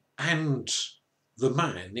 And the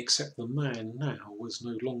man, except the man now was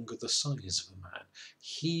no longer the size of a man.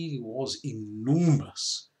 He was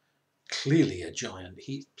enormous, clearly a giant.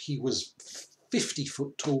 He was 50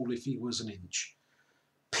 foot tall if he was an inch,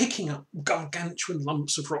 picking up gargantuan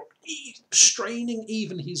lumps of rock, straining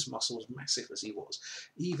even his muscles, massive as he was.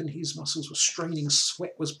 Even his muscles were straining,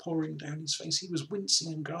 sweat was pouring down his face. He was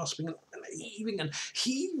wincing and gasping and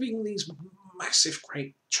heaving these massive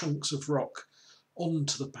great chunks of rock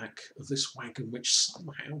onto the back of this wagon, which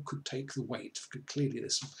somehow could take the weight. Clearly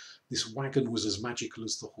this wagon was as magical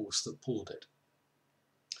as the horse that pulled it.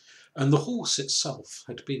 And the horse itself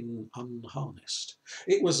had been unharnessed.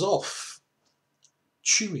 It was off,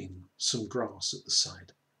 chewing some grass at the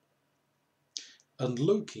side. And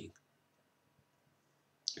Loki,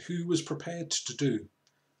 who was prepared to do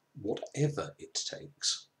whatever it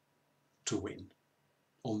takes to win,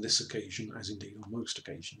 on this occasion, as indeed on most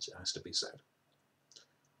occasions it has to be said,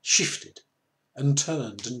 shifted and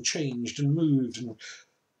turned and changed and moved and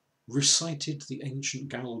recited the ancient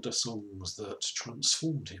Galder songs that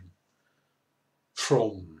transformed him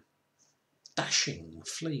from dashing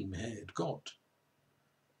flame-haired god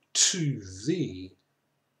to the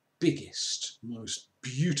biggest, most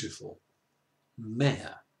beautiful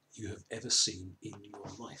mare you have ever seen in your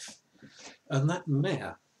life. And that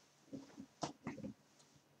mare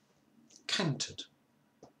cantered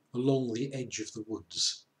along the edge of the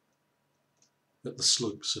woods at the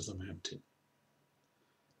slopes of the mountain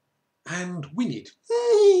and whinnied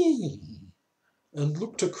and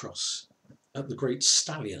looked across at the great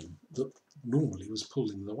stallion that normally was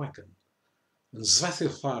pulling the wagon. And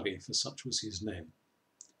Zvathilfari, for such was his name,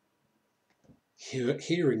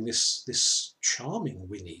 hearing this charming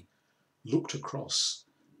whinny, looked across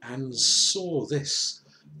and saw this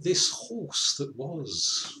horse that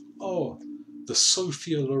was, the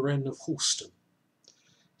Sophia Loren of Horston.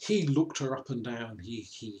 He looked her up and down.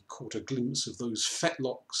 He caught a glimpse of those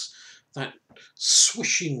fetlocks, that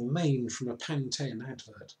swishing mane from a Pantene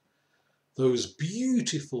advert, those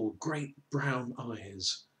beautiful great brown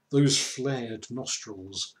eyes, those flared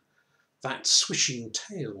nostrils, that swishing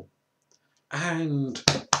tail. And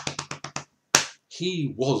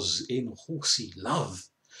he was in horsey love.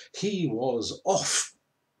 He was off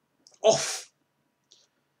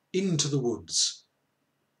into the woods.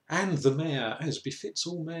 And the mare, as befits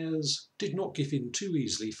all mares, did not give in too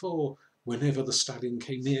easily, for whenever the stallion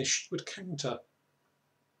came near, she would canter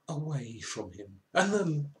away from him. And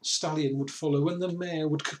the stallion would follow, and the mare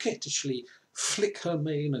would coquettishly flick her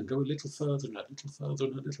mane and go a little further and a little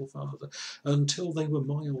further and a little farther, until they were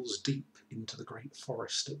miles deep into the great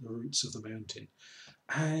forest at the roots of the mountain.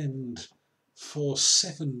 And for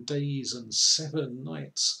 7 days and 7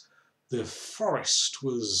 nights, the forest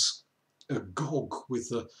was agog with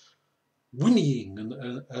the whinnying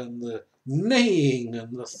and the neighing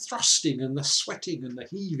and the thrusting and the sweating and the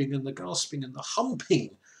heaving and the gasping and the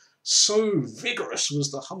humping. So vigorous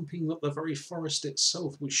was the humping that the very forest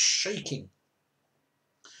itself was shaking.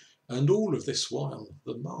 And all of this while,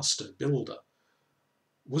 the master builder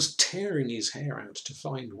was tearing his hair out to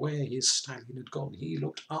find where his stallion had gone. He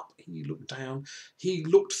looked up, he looked down, he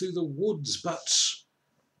looked through the woods, but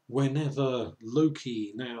whenever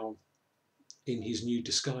Loki, now in his new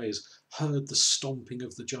disguise, heard the stomping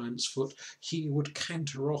of the giant's foot, he would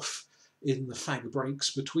canter off in the fag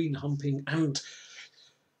breaks between humping and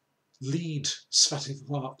lead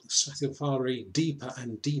Svatilfari deeper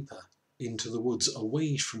and deeper into the woods,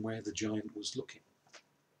 away from where the giant was looking.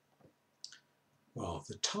 Well,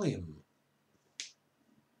 the time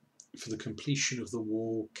for the completion of the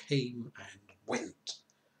war came and went.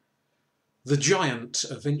 The giant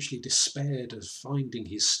eventually despaired of finding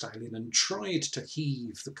his stallion and tried to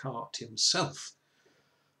heave the cart himself.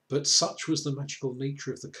 But such was the magical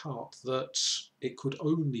nature of the cart that it could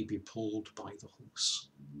only be pulled by the horse.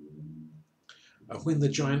 And when the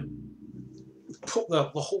giant put the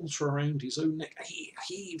halter around his own neck, he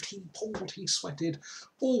heaved, he pulled, he sweated,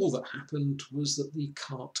 all that happened was that the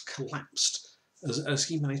cart collapsed as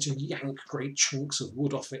he managed to yank great chunks of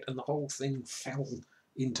wood off it, and the whole thing fell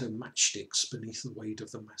into matchsticks beneath the weight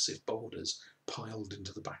of the massive boulders piled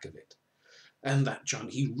into the back of it. And that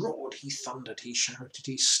giant, he roared, he thundered, he shouted,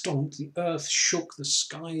 he stomped, the earth shook, the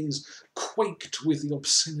skies quaked with the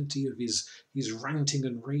obscenity of his ranting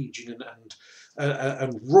and raging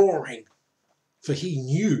and roaring, for he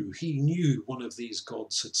knew one of these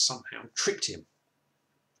gods had somehow tricked him.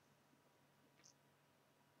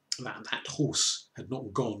 That horse had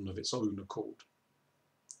not gone of its own accord.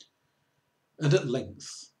 And at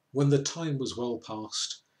length, when the time was well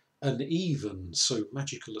past, and even so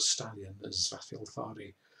magical a stallion as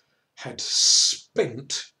Svatilfari had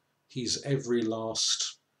spent his every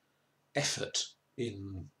last effort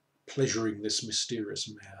in pleasuring this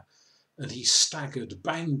mysterious mare, and he staggered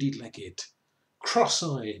bandy-legged,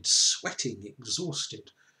 cross-eyed, sweating,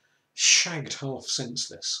 exhausted, shagged half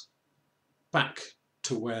senseless, back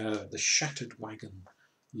to where the shattered wagon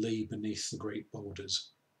lay beneath the great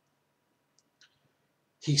boulders.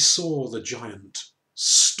 He saw the giant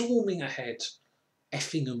storming ahead,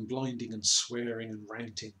 effing and blinding and swearing and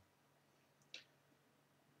ranting,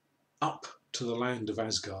 up to the land of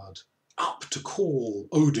Asgard, up to call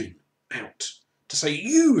Odin out, to say,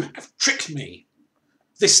 "You have tricked me.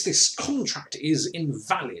 This contract is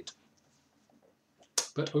invalid."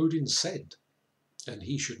 But Odin said, and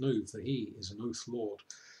he should know, for he is an oath lord,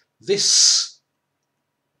 this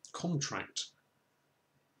contract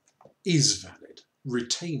is valid,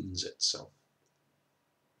 retains itself.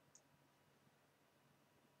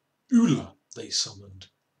 Ula they summoned,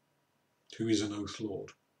 who is an oath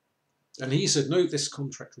lord. And he said, no, this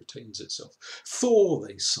contract retains itself. Thor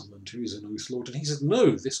they summoned, who is an oath lord. And he said,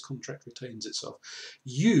 no, this contract retains itself.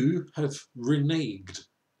 You have reneged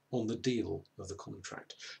on the deal of the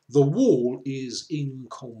contract. The wall is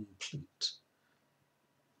incomplete.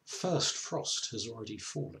 First frost has already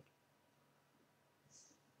fallen.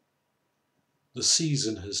 The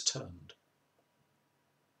season has turned.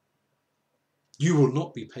 You will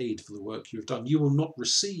not be paid for the work you have done. You will not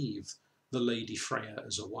receive the Lady Freya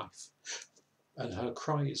as a wife. And her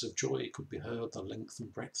cries of joy could be heard the length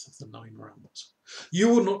and breadth of the 9 realms. You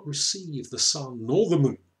will not receive the sun nor the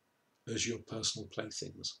moon as your personal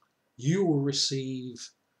playthings. You will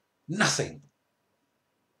receive nothing.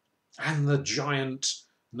 And the giant,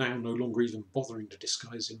 now no longer even bothering to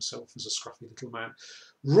disguise himself as a scruffy little man,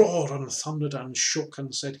 roared and thundered and shook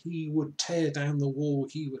and said he would tear down the wall,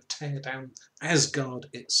 he would tear down Asgard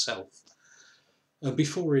itself. And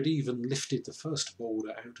before it even lifted the first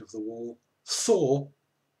boulder out of the wall, Thor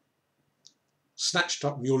snatched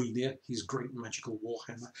up Mjolnir, his great magical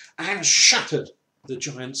warhammer, and shattered the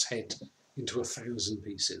giant's head into 1,000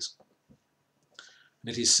 pieces.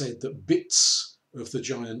 And it is said that bits of the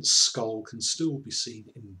giant's skull can still be seen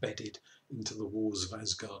embedded into the walls of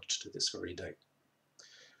Asgard to this very day.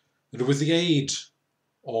 And with the aid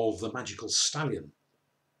of the magical stallion,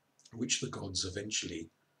 which the gods eventually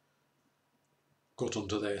got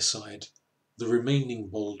onto their side, the remaining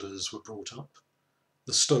boulders were brought up,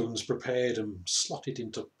 the stones prepared and slotted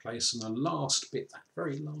into place, and the last bit, that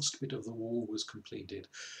very last bit of the wall was completed,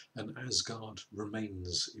 and Asgard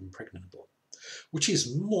remains impregnable, which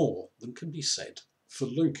is more than can be said for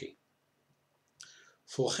Loki.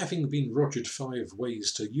 For having been rogered 5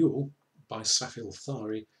 ways to Yule by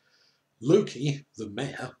Svatilfari, Loki, the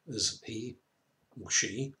mare, as he or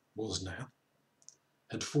she was now,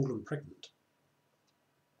 had fallen pregnant,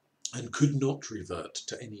 and could not revert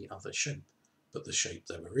to any other shape but the shape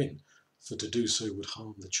they were in, for to do so would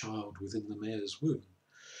harm the child within the mare's womb.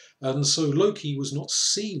 And so Loki was not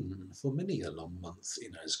seen for many a long month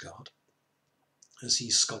in Asgard, as he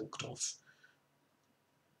skulked off,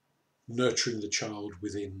 nurturing the child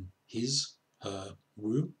within her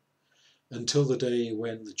womb, until the day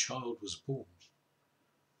when the child was born.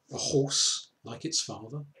 A horse like its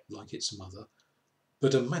father, like its mother,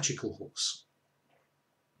 but a magical horse,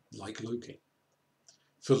 like Loki.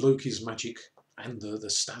 For Loki's magic and the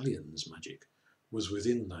stallion's magic was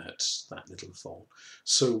within that little foal.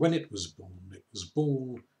 So when it was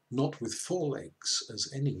born not with 4 legs,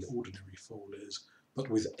 as any ordinary foal is, but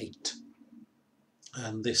with 8.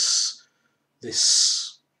 And this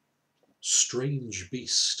strange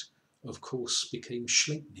beast, of course, became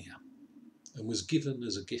Sleipnir, and was given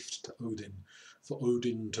as a gift to Odin, for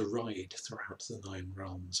Odin to ride throughout the 9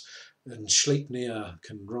 realms. And Sleipnir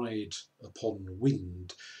can ride upon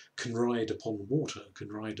wind, can ride upon water,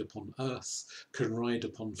 can ride upon earth, can ride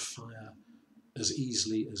upon fire as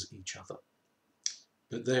easily as each other.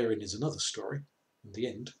 But therein is another story, and the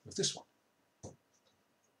end of this one.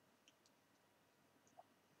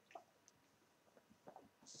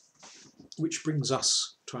 Which brings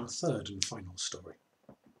us to our third and final story,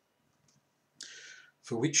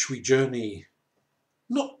 for which we journey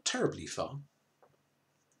not terribly far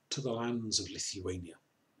to the lands of Lithuania.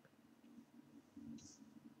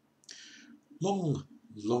 Long,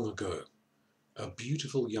 long ago, a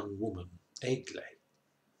beautiful young woman, Egle,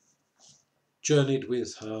 journeyed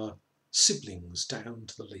with her siblings down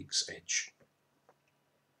to the lake's edge.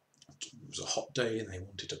 It was a hot day and they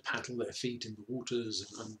wanted to paddle their feet in the waters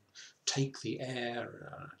and take the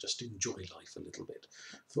air, just enjoy life a little bit,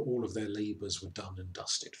 for all of their labours were done and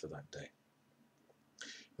dusted for that day.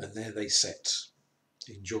 And there they sat,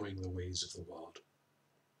 enjoying the ways of the world.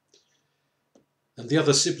 And the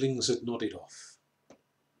other siblings had nodded off,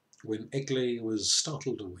 when Egle was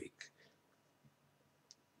startled awake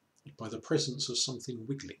by the presence of something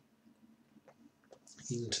wiggling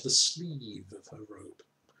into the sleeve of her robe.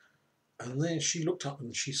 And there she looked up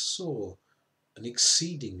and she saw an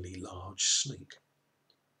exceedingly large snake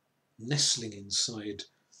nestling inside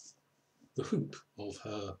the hoop of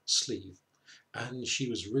her sleeve. And she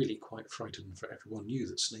was really quite frightened, for everyone knew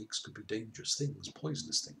that snakes could be dangerous things,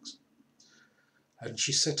 poisonous things. And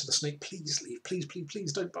she said to the snake, "Please leave, please, please,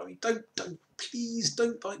 please, don't bite me, please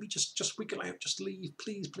don't bite me, just wiggle out, just leave,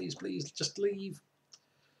 please, please, please, just leave."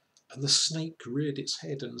 And the snake reared its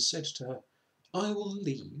head and said to her, "I will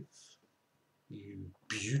leave, you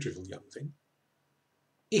beautiful young thing,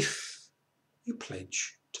 if you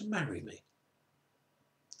pledge to marry me."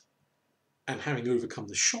 And having overcome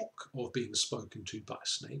the shock of being spoken to by a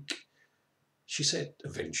snake, she said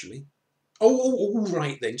eventually, "Oh, all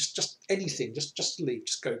right then, just anything, just leave,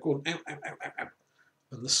 just go on, out, out, out, out, out."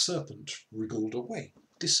 And the serpent wriggled away,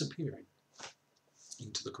 disappearing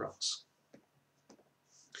into the grass.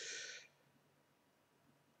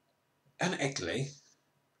 And Egle,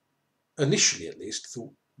 initially at least,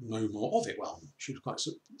 thought no more of it. Well, she was quite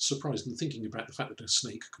surprised, and thinking about the fact that a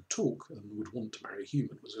snake could talk and would want to marry a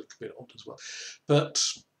human was a little bit odd as well. But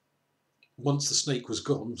once the snake was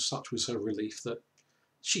gone, such was her relief that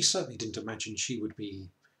she certainly didn't imagine she would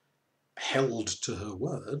be held to her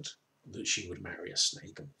word that she would marry a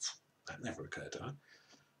snake, and that never occurred to her.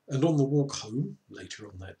 And on the walk home, later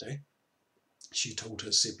on that day, she told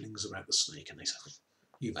her siblings about the snake, and they said,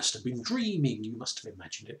 "You must have been dreaming, you must have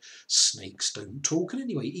imagined it. Snakes don't talk, and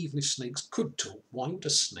anyway, even if snakes could talk, why would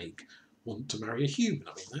a snake want to marry a human?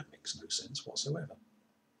 I mean, that makes no sense whatsoever."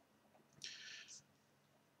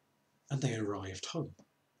 And they arrived home.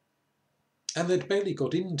 And they'd barely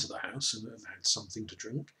got into the house and had something to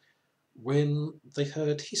drink when they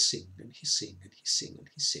heard hissing and hissing and hissing and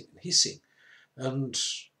hissing and hissing. And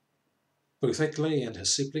both Egle and her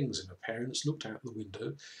siblings and her parents looked out the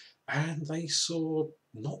window, and they saw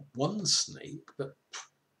not one snake, but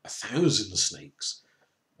 1,000 snakes.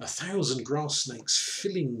 1,000 grass snakes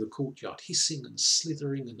filling the courtyard, hissing and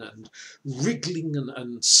slithering and wriggling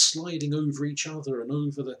and sliding over each other and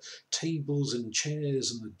over the tables and chairs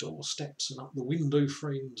and the doorsteps and up the window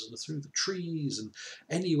frames and through the trees and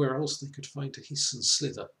anywhere else they could find to hiss and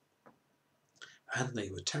slither. And they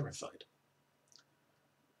were terrified.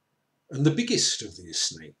 And the biggest of these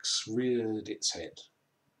snakes reared its head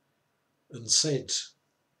and said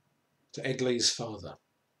to Egle's father,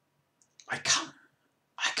 I come,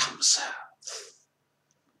 sir,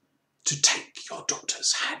 to take your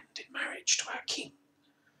daughter's hand in marriage to our king,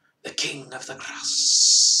 the king of the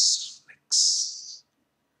grass snakes."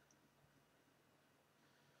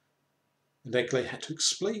 And Egle had to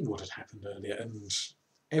explain what had happened earlier, and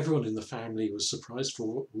everyone in the family was surprised,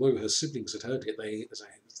 for although her siblings had heard it,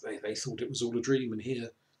 they thought it was all a dream, and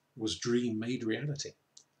here was dream made reality.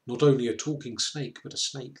 Not only a talking snake, but a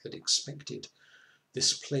snake that expected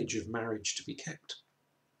this pledge of marriage to be kept.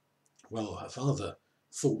 Well, her father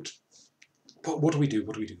thought, what do we do?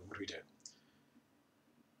 What do we do? What do we do?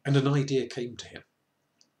 And an idea came to him.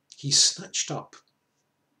 he snatched up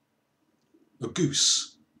a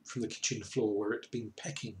goose from the kitchen floor where it had been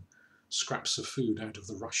pecking scraps of food out of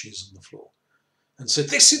the rushes on the floor, and said,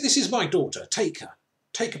 this is my daughter, take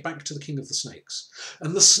her back to the king of the snakes.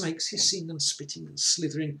 And the snakes, hissing and spitting and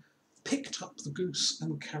slithering, picked up the goose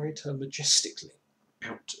and carried her majestically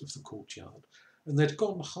out of the courtyard. And they'd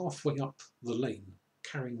gone halfway up the lane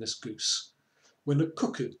carrying this goose, when a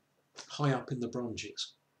cuckoo high up in the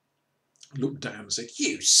branches looked down and said,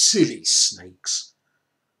 you silly snakes,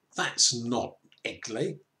 that's not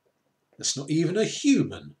Egle, that's not even a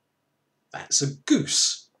human, that's a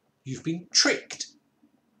goose, you've been tricked.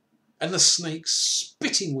 And the snakes,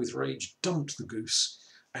 spitting with rage, dumped the goose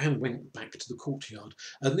and went back to the courtyard,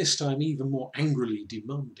 and this time even more angrily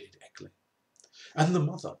demanded Egle. And the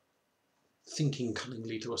mother, thinking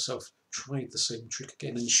cunningly to herself, tried the same trick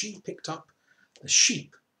again, and she picked up a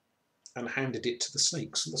sheep and handed it to the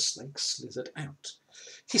snakes, and the snakes slithered out,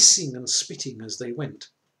 hissing and spitting as they went,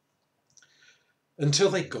 until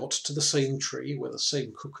they got to the same tree where the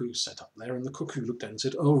same cuckoo sat up there, and the cuckoo looked down and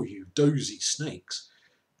said, oh, you dozy snakes,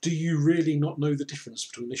 do you really not know the difference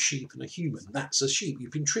between a sheep and a human? That's a sheep,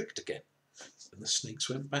 you've been tricked again. And the snakes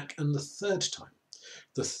went back, and the third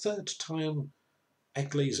time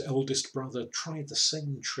Egle's eldest brother tried the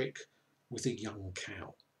same trick with a young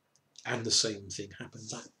cow. And the same thing happened.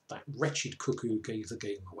 That wretched cuckoo gave the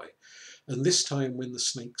game away. And this time when the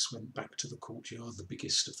snakes went back to the courtyard, the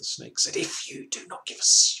biggest of the snakes said, if you do not give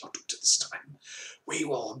us your daughter this time, we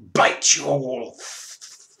will bite you all.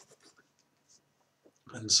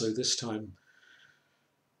 And so this time,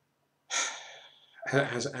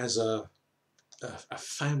 as a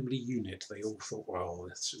family unit, they all thought, well,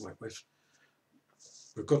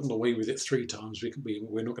 we've gotten away with it 3 times,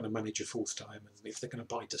 we're not going to manage a 4th time, and if they're going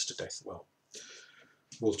to bite us to death, well,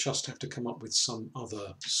 we'll just have to come up with some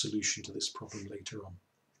other solution to this problem later on.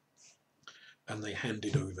 And they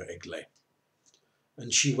handed over Egle.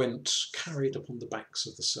 And she went, carried upon the backs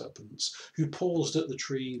of the serpents, who paused at the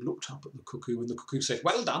tree, looked up at the cuckoo, and the cuckoo said,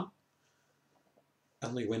 well done.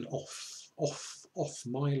 And they went off,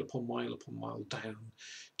 mile upon mile upon mile, down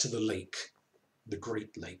to the lake, the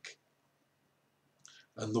Great Lake.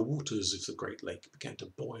 And the waters of the Great Lake began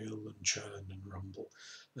to boil and churn and rumble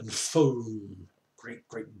and foam, great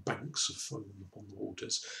banks of foam upon the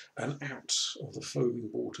waters. And out of the foaming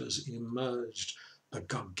waters emerged a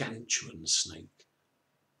gargantuan snake.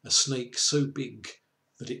 A snake so big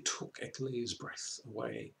that it took Egle's breath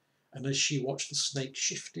away, and as she watched, the snake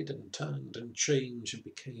shifted and turned and changed and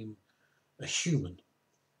became a human,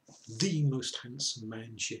 the most handsome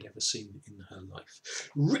man she had ever seen in her life,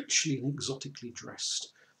 richly and exotically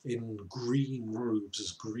dressed in green robes, as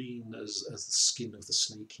green as the skin of the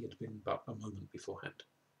snake he had been but a moment beforehand.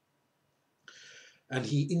 And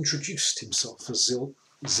he introduced himself as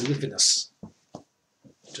Zilvinus,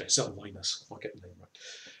 Zelvinus, if I get the name right,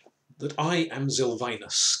 that I am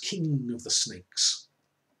Zelvinus, king of the snakes.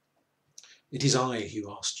 It is I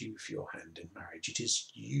who asked you for your hand in marriage. It is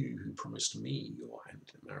you who promised me your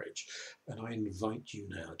hand in marriage. And I invite you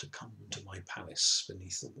now to come to my palace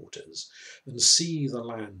beneath the waters and see the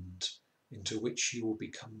land into which you will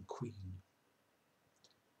become queen.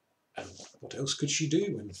 And what else could she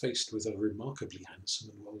do when faced with a remarkably handsome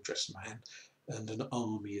and well-dressed man and an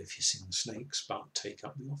army of hissing snakes but take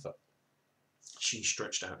up the offer? She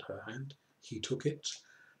stretched out her hand, he took it,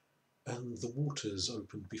 and the waters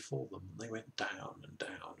opened before them. They went down and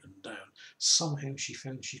down and down. Somehow she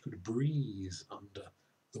found she could breathe under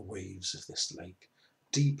the waves of this lake.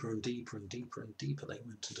 Deeper and deeper and deeper and deeper they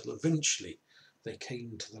went, until eventually they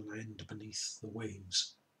came to the land beneath the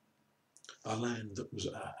waves. A land that was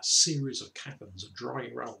a series of caverns, a dry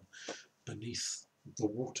realm beneath the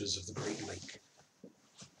waters of the Great Lake.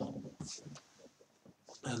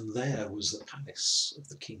 And there was the palace of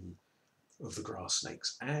the king of the grass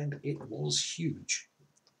snakes, and it was huge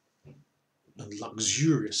and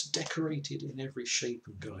luxurious, decorated in every shape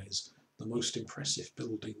and guise, the most impressive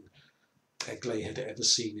building Egle had ever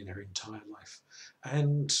seen in her entire life.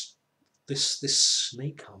 And this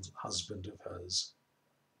snake husband of hers,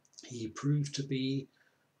 he proved to be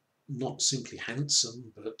not simply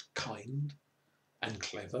handsome, but kind and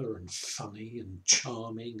clever and funny and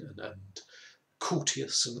charming and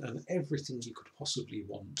courteous and everything you could possibly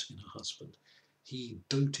want in a husband. He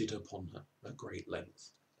doted upon her at great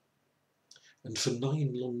length. And for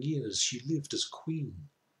 9 long years she lived as queen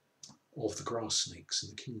of the grass snakes in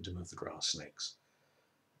the kingdom of the grass snakes.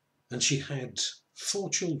 And she had 4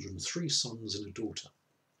 children, 3 sons and a daughter,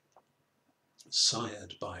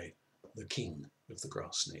 sired by the king of the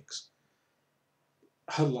grass snakes.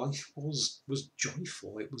 Her life was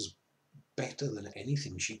joyful, it was better than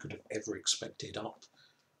anything she could have ever expected up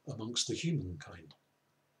amongst the humankind.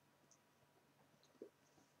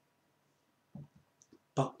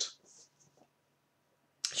 But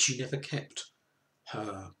she never kept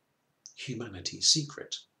her humanity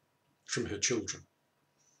secret from her children,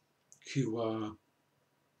 who were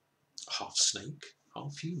half snake,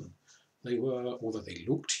 half human. They were, although they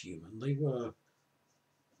looked human, they were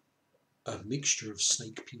a mixture of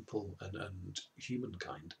snake people and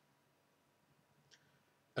humankind.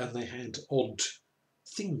 And they had odd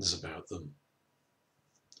things about them.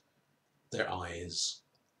 Their eyes,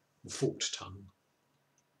 the forked tongue,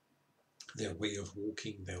 their way of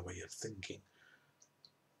walking, their way of thinking.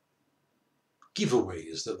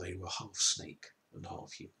 Giveaways that they were half snake and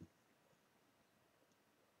half human.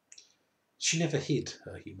 She never hid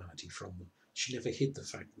her humanity from them. She never hid the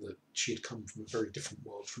fact that she had come from a very different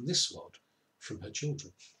world from this world, from her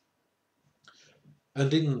children.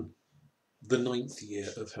 And in the 9th year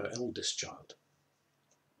of her eldest child,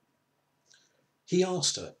 he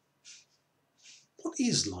asked her, what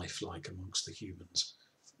is life like amongst the humans?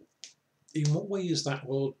 In what way is that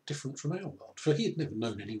world different from our world? For he had never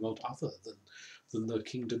known any world other than the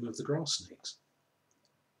kingdom of the grass snakes.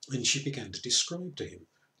 And she began to describe to him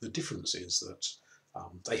the differences that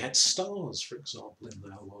they had stars, for example, in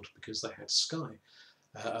their world because they had sky.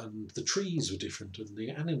 And the trees were different, and the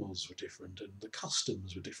animals were different, and the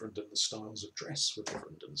customs were different, and the styles of dress were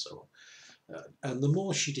different, and so on. And the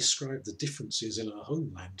more she described the differences in her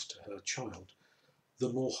homeland to her child,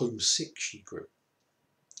 the more homesick she grew.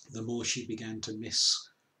 The more she began to miss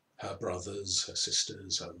her brothers, her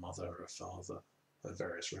sisters, her mother, her father, her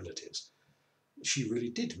various relatives. She really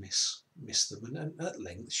did miss them, and at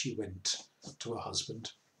length she went to her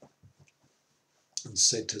husband and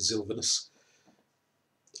said to Sylvanus,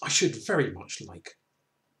 I should very much like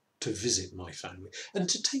to visit my family and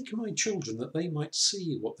to take my children that they might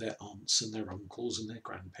see what their aunts and their uncles and their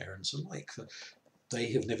grandparents are like. For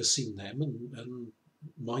they have never seen them, and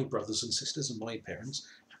my brothers and sisters and my parents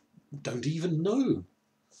don't even know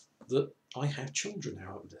that I have children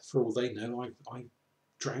out there. For all they know, I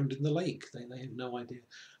drowned in the lake. They have no idea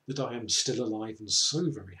that I am still alive and so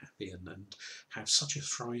very happy and have such a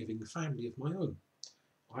thriving family of my own.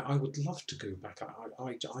 I would love to go back.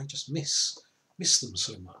 I just miss them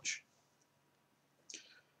so much.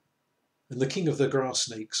 And the king of the grass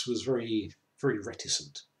snakes was very, very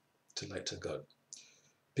reticent to let her go,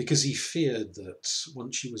 because he feared that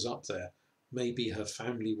once she was up there, maybe her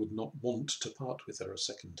family would not want to part with her a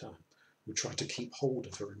second time, would try to keep hold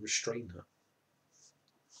of her and restrain her.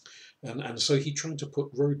 And so he tried to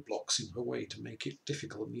put roadblocks in her way to make it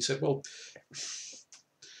difficult. And he said, well,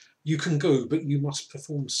 you can go, but you must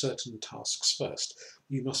perform certain tasks first.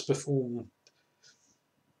 You must perform,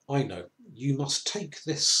 you must take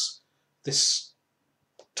this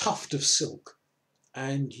tuft of silk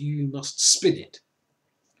and you must spin it.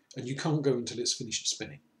 And you can't go until it's finished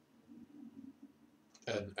spinning.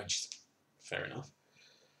 And she said, fair enough.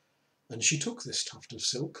 And she took this tuft of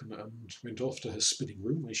silk and went off to her spinning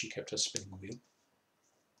room where she kept her spinning wheel.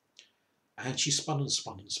 And she spun and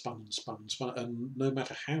spun and spun and spun and spun. And no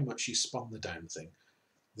matter how much she spun the damn thing,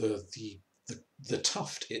 the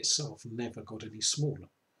tuft itself never got any smaller.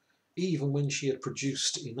 Even when she had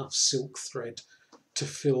produced enough silk thread to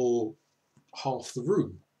fill half the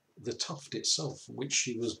room, the tuft itself from which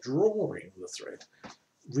she was drawing the thread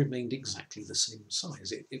remained exactly the same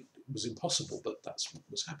size. It was impossible, but that's what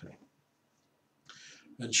was happening.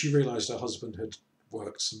 And she realised her husband had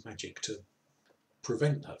worked some magic to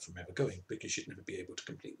prevent her from ever going, because she'd never be able to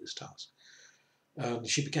complete this task.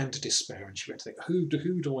 She began to despair, and she went to think, who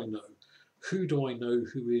do I know? Who do I know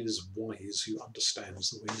who is wise, who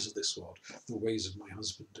understands the ways of this world, the ways of my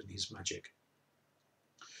husband and his magic?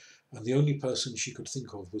 And the only person she could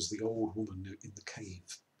think of was the old woman in the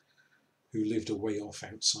cave, who lived a way off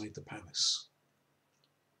outside the palace,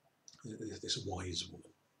 this wise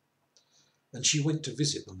woman. And she went to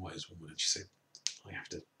visit the wise woman, and she said, I have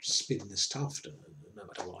to spin this tuft, and no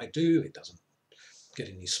matter what I do, it doesn't get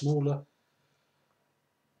any smaller.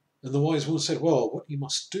 And the wise woman said, well, what you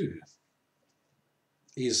must do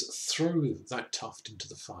is throw that tuft into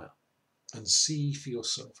the fire and see for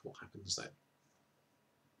yourself what happens then.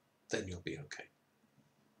 Then you'll be okay.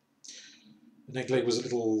 And Eglé was a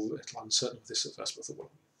little uncertain of this at first, but I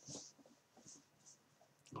thought,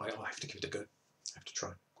 well, I'll have to give it a go. I have to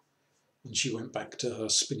try. And she went back to her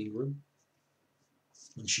spinning room,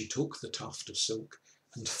 and she took the tuft of silk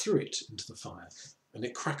and threw it into the fire, and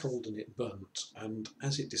it crackled and it burnt, and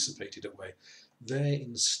as it dissipated away, there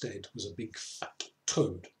instead was a big fat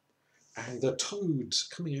toad, and the toad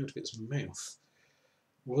coming out of its mouth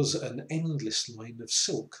was an endless line of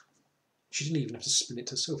silk. She didn't even have to spin it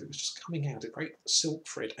herself. It was just coming out, a great silk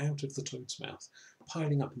thread out of the toad's mouth,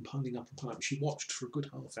 piling up and piling up and piling up. She watched for a good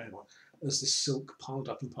half hour as this silk piled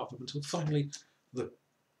up and piled up until finally the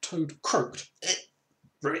toad croaked,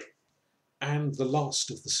 and the last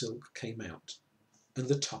of the silk came out, and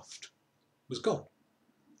the tuft was gone.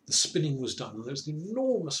 The spinning was done, and there was an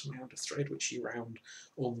enormous amount of thread which she wound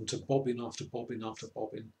on to bobbin after bobbin after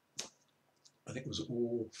bobbin, and it was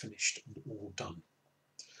all finished and all done.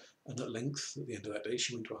 And at length, at the end of that day,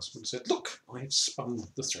 she went to her husband and said, "Look, I have spun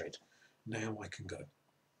the thread. Now I can go."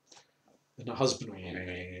 And her husband,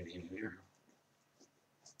 a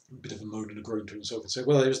bit of a moan and a groan to himself, and said,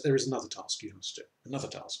 "Well, there is another task you must do, another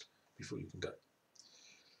task before you can go."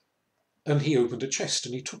 And he opened a chest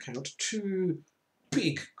and he took out 2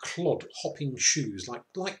 big clod-hopping shoes,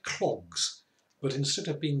 like clogs, but instead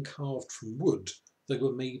of being carved from wood, they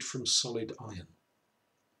were made from solid iron.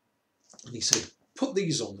 And he said, "Put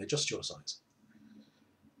these on, they're just your size.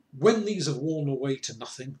 When these have worn away to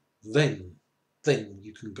nothing, then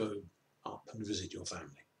you can go up and visit your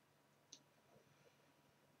family."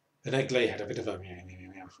 And Eglé had a bit of her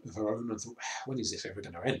own and thought, when is this ever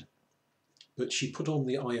going to end? But she put on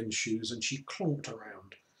the iron shoes and she clonked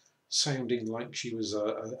around, sounding like she was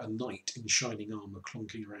a knight in shining armour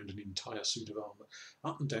clonking around an entire suit of armour.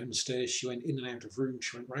 Up and down the stairs, she went in and out of rooms,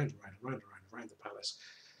 she went round and round and round and round and round the palace.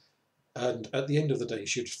 And at the end of the day,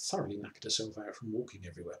 she had thoroughly knackered herself out from walking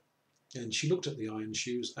everywhere. And she looked at the iron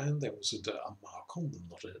shoes, and there was a mark on them,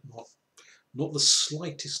 not the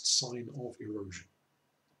slightest sign of erosion.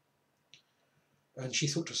 And she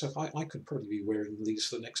thought to herself, I could probably be wearing these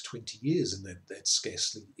for the next 20 years, and they'd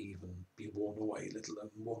scarcely even be worn away, let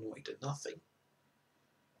alone worn away to nothing.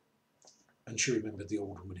 And she remembered the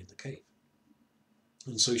old woman in the cave.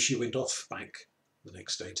 And so she went off back the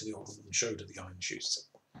next day to the old woman and showed her the iron shoes.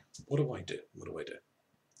 "What do I do? What do I do?"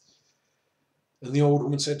 And the old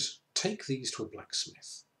woman said, "Take these to a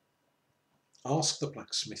blacksmith. Ask the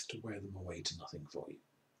blacksmith to wear them away to nothing for you.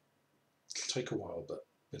 It'll take a while, but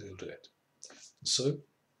he'll do it." And so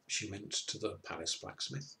she went to the palace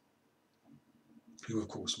blacksmith, who of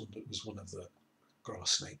course was one of the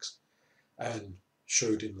grass snakes, and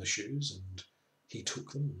showed him the shoes, and he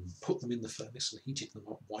took them and put them in the furnace and heated them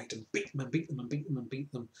up white and beat them and beat them and beat them and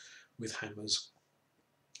beat them with hammers.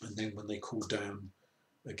 And then when they cooled down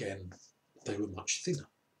again, they were much thinner.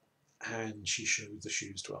 And she showed the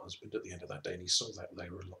shoes to her husband at the end of that day, and he saw that they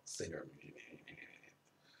were a lot thinner.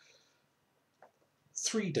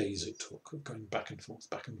 3 days it took of going back and forth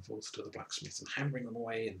to the blacksmith and hammering them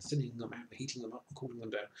away and thinning them out and heating them up and cooling them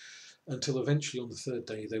down, until eventually on the 3rd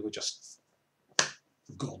day they were just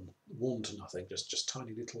gone, worn to nothing, just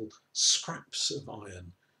tiny little scraps of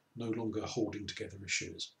iron, no longer holding together her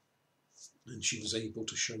shoes. And she was able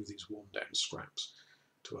to show these worn down scraps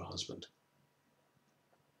to her husband.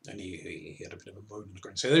 And he had a bit of a moan and a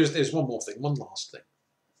groan. So there's one more thing, one last thing.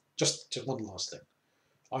 Just one last thing.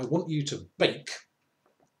 I want you to bake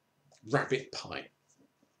rabbit pie.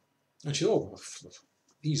 And she said, "Oh,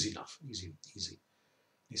 easy enough, easy.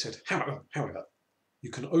 He said, however, you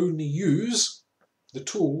can only use the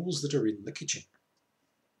tools that are in the kitchen."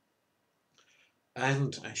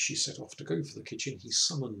 And as she set off to go for the kitchen, he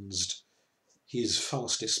summoned his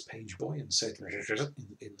fastest page boy and said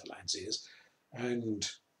in the lad's ears, and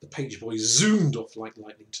the page boy zoomed off like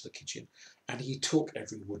lightning to the kitchen, and he took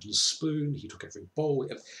every wooden spoon, he took every bowl,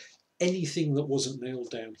 anything that wasn't nailed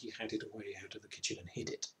down, he had it away out of the kitchen and hid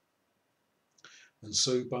it. And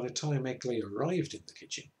so by the time Eglé arrived in the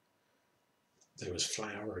kitchen, there was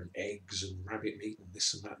flour and eggs and rabbit meat and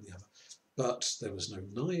this and that and the other, but there was no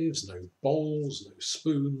knives, no bowls, no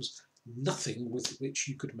spoons, nothing with which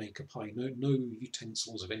you could make a pie, no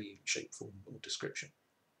utensils of any shape, form or description.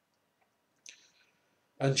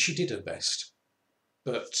 And she did her best,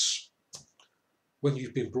 but when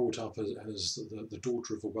you've been brought up as the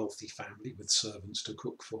daughter of a wealthy family with servants to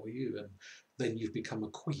cook for you, and then you've become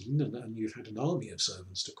a queen and you've had an army of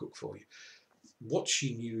servants to cook for you, what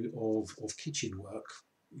she knew of kitchen work,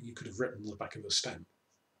 you could have written on the back of a stamp.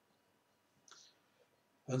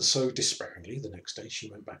 And so despairingly, the next day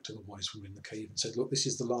she went back to the wise woman in the cave and said, "Look, this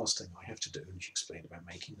is the last thing I have to do." And she explained about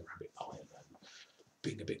making the rabbit pie and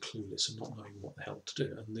being a bit clueless and not knowing what the hell to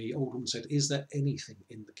do. And the old woman said, "Is there anything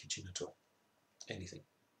in the kitchen at all? Anything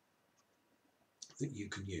that you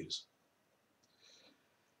can use?"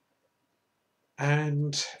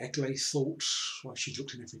 And Eglé thought, well, she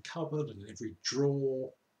looked in every cupboard and in every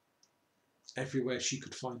drawer, everywhere she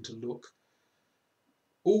could find to look.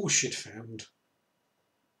 All she'd found,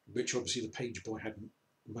 which obviously the page boy hadn't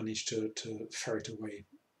managed to ferret away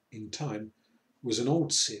in time, was an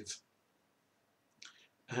old sieve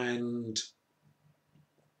and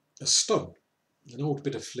a stone, an old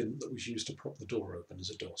bit of flint that was used to prop the door open as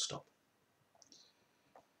a doorstop.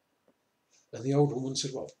 And the old woman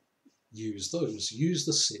said, well, use those. Use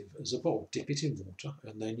the sieve as a bowl, dip it in water,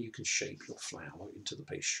 and then you can shape your flour into the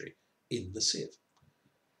pastry in the sieve.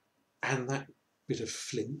 And that bit of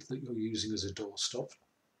flint that you're using as a doorstop,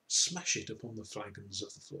 smash it upon the flagons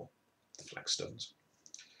of the floor, the flagstones,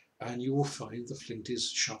 and you will find the flint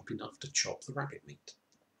is sharp enough to chop the rabbit meat.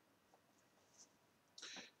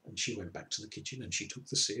 And she went back to the kitchen and she took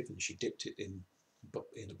the sieve and she dipped it in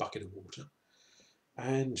a bucket of water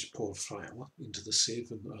and poured flour into the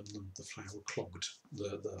sieve, and the flour clogged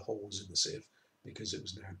the holes in the sieve because it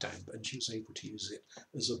was now damp, and she was able to use it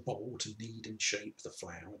as a bowl to knead and shape the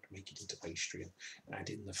flour and make it into pastry and add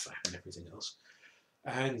in the fat and everything else.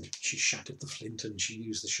 And she shattered the flint and she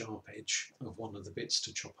used the sharp edge of one of the bits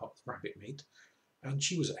to chop up the rabbit meat, and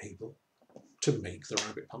she was able to make the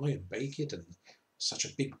rabbit pie and bake it, and such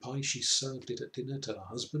a big pie she served it at dinner to her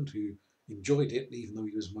husband, who enjoyed it even though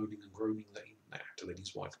he was moaning and groaning that he had to let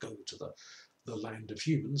his wife go to the land of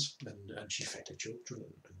humans, and she fed her children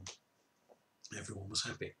and everyone was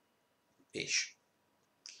happy-ish.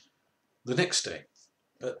 The next day,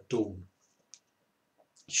 at dawn,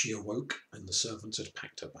 she awoke and the servants had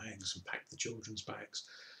packed her bags and packed the children's bags.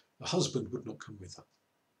 Her husband would not come with her.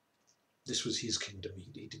 This was his kingdom.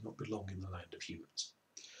 He did not belong in the land of humans.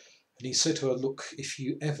 And he said to her, look, if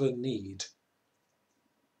you ever need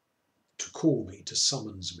to call me, to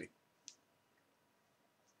summons me,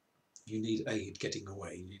 you need aid getting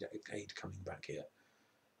away, you need aid coming back here,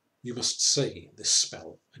 you must say this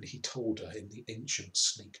spell. And he told her in the ancient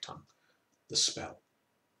snake tongue the spell.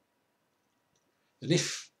 And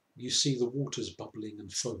if you see the waters bubbling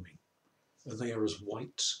and foaming, and they are as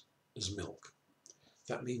white as milk,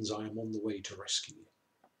 that means I am on the way to rescue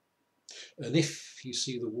you. And if you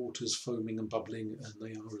see the waters foaming and bubbling and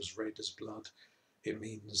they are as red as blood, it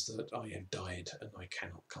means that I have died and I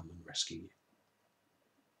cannot come and rescue you.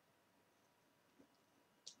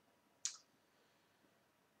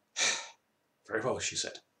 Very well, she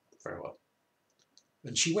said, very well.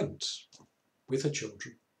 And she went with her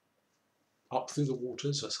children up through the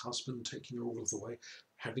waters, her husband taking her all of the way,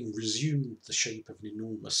 having resumed the shape of an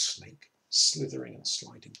enormous snake, slithering and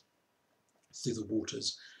sliding through the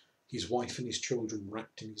waters, his wife and his children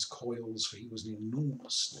wrapped in his coils, for he was an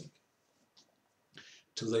enormous snake,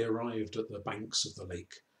 till they arrived at the banks of the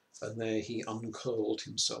lake, and there he uncurled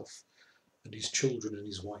himself, and his children and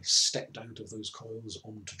his wife stepped out of those coils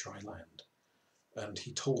onto dry land. And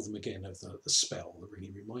he told them again of the spell, and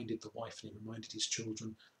he reminded the wife and he reminded his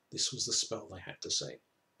children this was the spell they had to say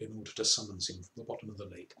in order to summons him from the bottom of the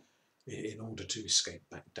lake, in order to escape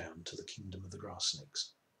back down to the kingdom of the grass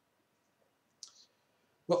snakes.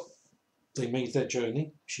 Well, they made their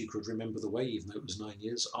journey. She could remember the way, even though it was 9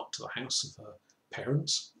 years, up to the house of her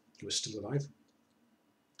parents, who were still alive,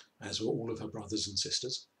 as were all of her brothers and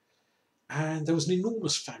sisters. And there was an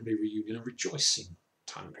enormous family reunion, a rejoicing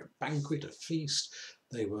time, a banquet, a feast.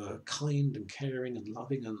 They were kind and caring and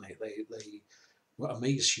loving, and they were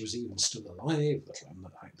amazed she was even still alive, and the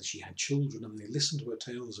fact that she had children, and they listened to her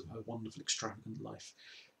tales of her wonderful, extravagant life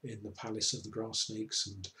in the palace of the grass snakes,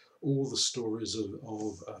 and all the stories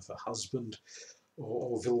of her husband,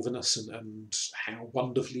 or Vilvanus, and how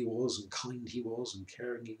wonderful he was, and kind he was, and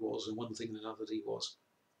caring he was, and one thing and another he was.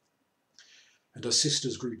 And her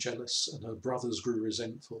sisters grew jealous, and her brothers grew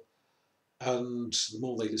resentful. And the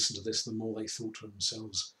more they listened to this, the more they thought to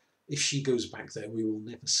themselves, if she goes back there, we will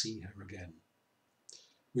never see her again.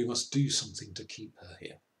 We must do something to keep her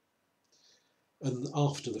here. And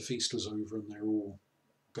after the feast was over and they're all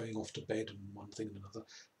going off to bed and one thing and another,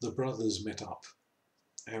 the brothers met up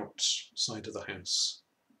outside of the house,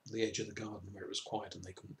 the edge of the garden where it was quiet and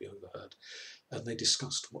they couldn't be overheard, and they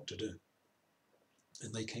discussed what to do.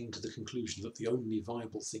 And they came to the conclusion that the only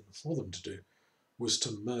viable thing for them to do was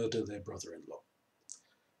to murder their brother-in-law,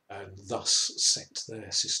 and thus set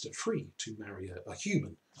their sister free to marry a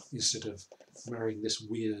human instead of marrying this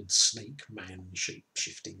weird snake man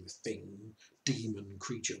shape-shifting thing, demon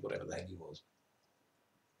creature, whatever the hell he was.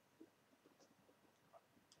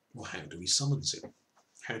 Well, how do we summons him?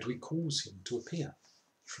 How do we cause him to appear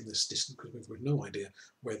from this distance? Because we've got no idea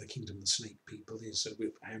where the kingdom of the snake people is, so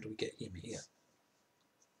how do we get him here?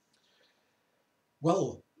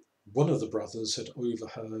 Well, one of the brothers had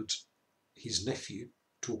overheard his nephew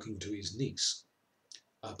talking to his niece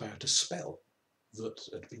about a spell that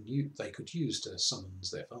had been used, they could use to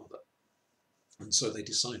summons their father. And so they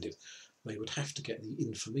decided they would have to get the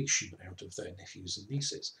information out of their nephews and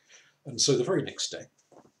nieces. And so the very next day,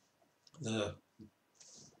 the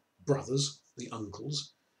brothers, the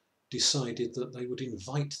uncles, decided that they would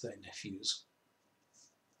invite their nephews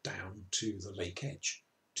down to the lake edge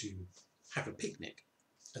to have a picnic.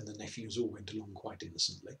 And the nephews all went along quite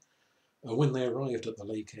innocently. When they arrived at the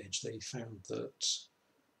lake edge, they found that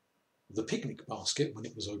the picnic basket, when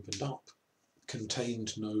it was opened up,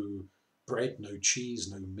 contained no bread, no cheese,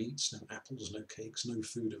 no meats, no apples, no cakes, no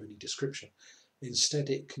food of any description. Instead,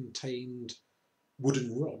 it contained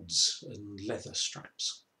wooden rods and leather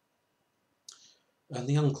straps. And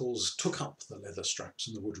the uncles took up the leather straps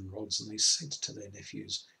and the wooden rods, and they said to their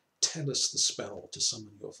nephews, "Tell us the spell to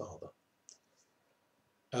summon your father."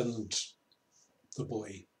 And the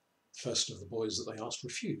boy, first of the boys that they asked,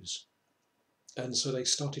 refused. And so they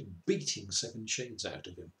started beating 7 shades out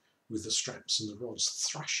of him with the straps and the rods,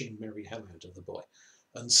 thrashing merry hell out of the boy.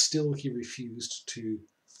 And still he refused to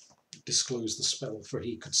disclose the spell, for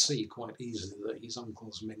he could see quite easily that his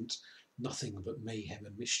uncles meant nothing but mayhem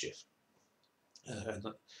and mischief. And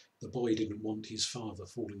that the boy didn't want his father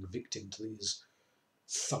falling victim to these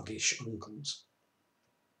thuggish uncles.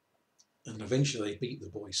 And eventually they beat the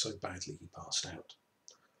boy so badly he passed out.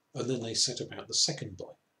 And then they set about the second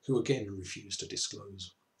boy, who again refused to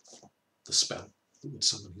disclose the spell that would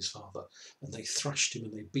summon his father. And they thrashed him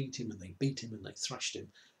and they beat him and they beat him and they thrashed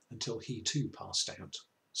him until he too passed out,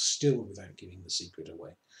 still without giving the secret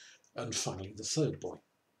away. And finally the third boy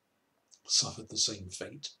suffered the same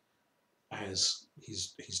fate as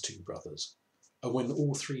his 2 brothers. And when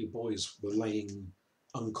all 3 boys were laying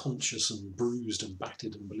unconscious and bruised and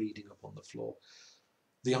battered and bleeding upon the floor,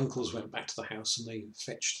 the uncles went back to the house and they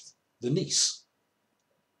fetched the niece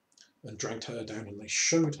and dragged her down, and they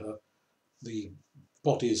showed her the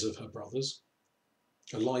bodies of her brothers,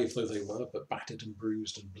 alive though they were, but battered and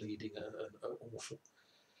bruised and bleeding and awful.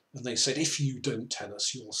 And they said, "If you don't tell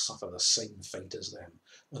us, you'll suffer the same fate as them."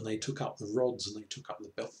 And they took up the rods and they took up the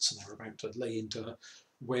belts and they were about to lay into her,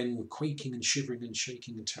 when, quaking and shivering and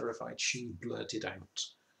shaking and terrified, she blurted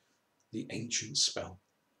out the ancient spell.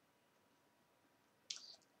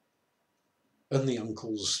 And the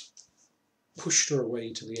uncles pushed her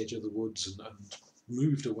away to the edge of the woods and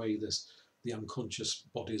moved away the unconscious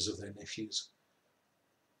bodies of their nephews.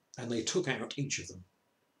 And they took out, each of them,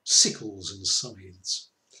 sickles and scythes,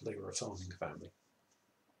 for they were a farming family.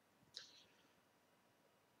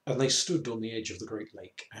 And they stood on the edge of the great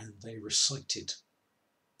lake and they recited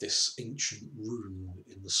this ancient rune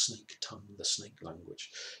in the snake tongue, the snake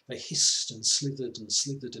language. They hissed and slithered and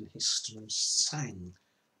slithered and hissed and sang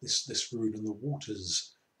this rune, and the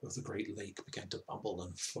waters of the great lake began to bubble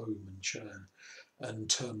and foam and churn and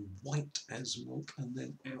turn white as milk, and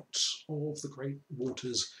then out of the great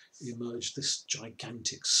waters emerged this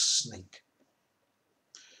gigantic snake.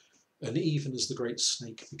 And even as the great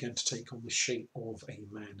snake began to take on the shape of a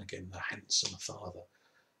man again, the handsome father,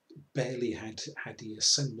 barely had he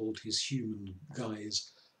assembled his human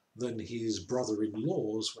guise than his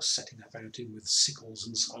brother-in-laws were setting about him with sickles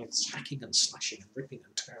and scythes, hacking and slashing and ripping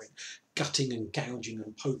and tearing, gutting and gouging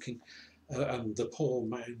and poking, and the poor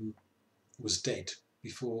man was dead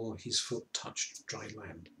before his foot touched dry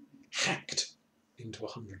land, hacked into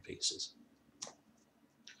 100 pieces.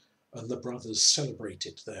 And the brothers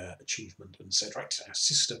celebrated their achievement and said, "Right, our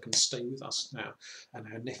sister can stay with us now, and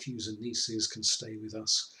our nephews and nieces can stay with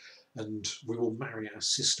us, and we will marry our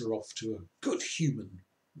sister off to a good human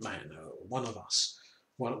man, one of us,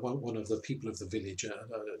 one of the people of the village,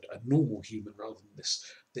 a normal human rather than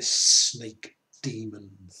this snake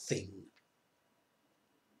demon thing."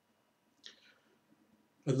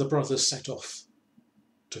 And the brothers set off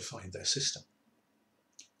to find their sister.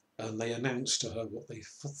 And they announced to her what they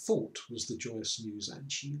thought was the joyous news,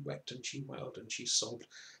 and she wept and she wailed and she sobbed,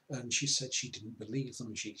 and she said she didn't believe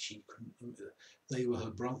them. She couldn't. They were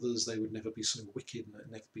her brothers. They would never be so wicked and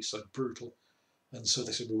they'd never be so brutal. And so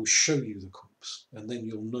they said, "We'll show you the corpse, and then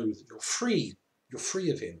you'll know that you're free. You're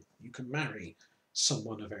free of him. You can marry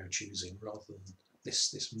someone of our choosing rather than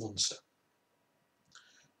this monster."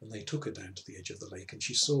 And they took her down to the edge of the lake, and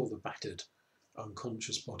she saw the battered,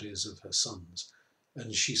 unconscious bodies of her sons.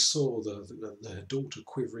 And she saw her daughter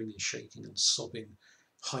quivering and shaking and sobbing,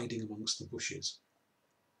 hiding amongst the bushes,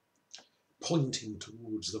 pointing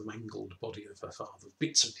towards the mangled body of her father,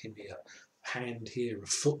 bits of him here, a hand here, a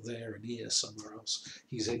foot there, an ear somewhere else,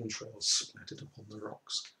 his entrails splattered upon the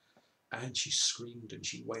rocks. And she screamed and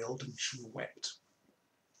she wailed and she wept.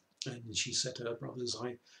 And she said to her brothers,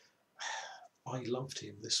 I loved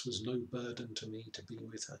him. This was no burden to me to be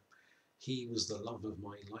with her. He was the love of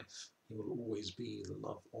my life. He will always be the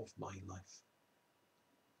love of my life.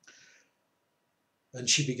 And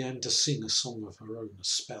she began to sing a song of her own, a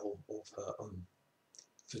spell of her own.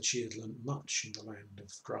 for she had learnt much in the land of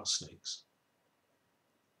the grass snakes.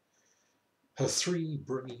 Her 3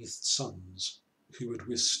 breathed sons, who had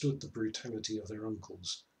withstood the brutality of their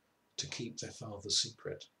uncles to keep their father's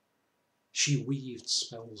secret, she weaved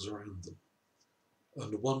spells around them,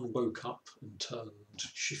 and one woke up and turned,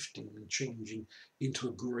 shifting and changing into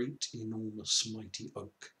a great, enormous, mighty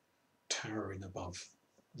oak, towering above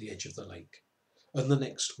the edge of the lake. And the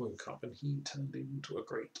next woke up, and he turned into a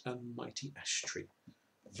great and mighty ash tree,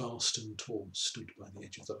 vast and tall, stood by the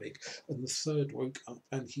edge of the lake. And the third woke up,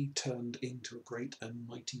 and he turned into a great and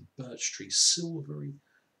mighty birch tree, silvery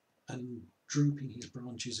and drooping his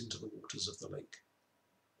branches into the waters of the lake.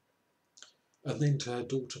 And then to her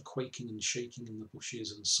daughter, quaking and shaking in the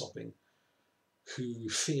bushes and sobbing, who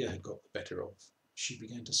fear had got the better of, she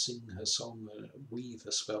began to sing her song and weave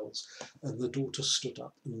her spells, and the daughter stood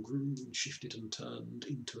up and grew and shifted and turned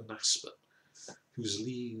into an aspen, whose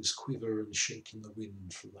leaves quiver and shake in the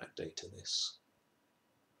wind from that day to this.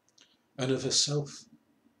 And of herself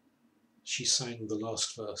she sang the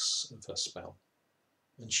last verse of her spell,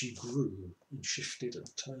 and she grew and shifted and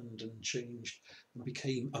turned and changed and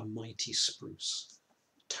became a mighty spruce,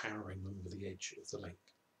 towering over the edge of the lake.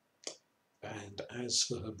 And as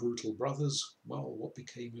for her brutal brothers, well, what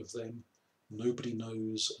became of them, nobody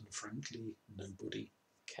knows, and frankly, nobody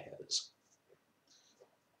cares.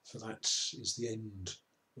 For that is the end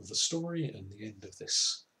of the story and the end of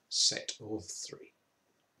this set of 3.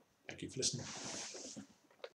 Thank you for listening.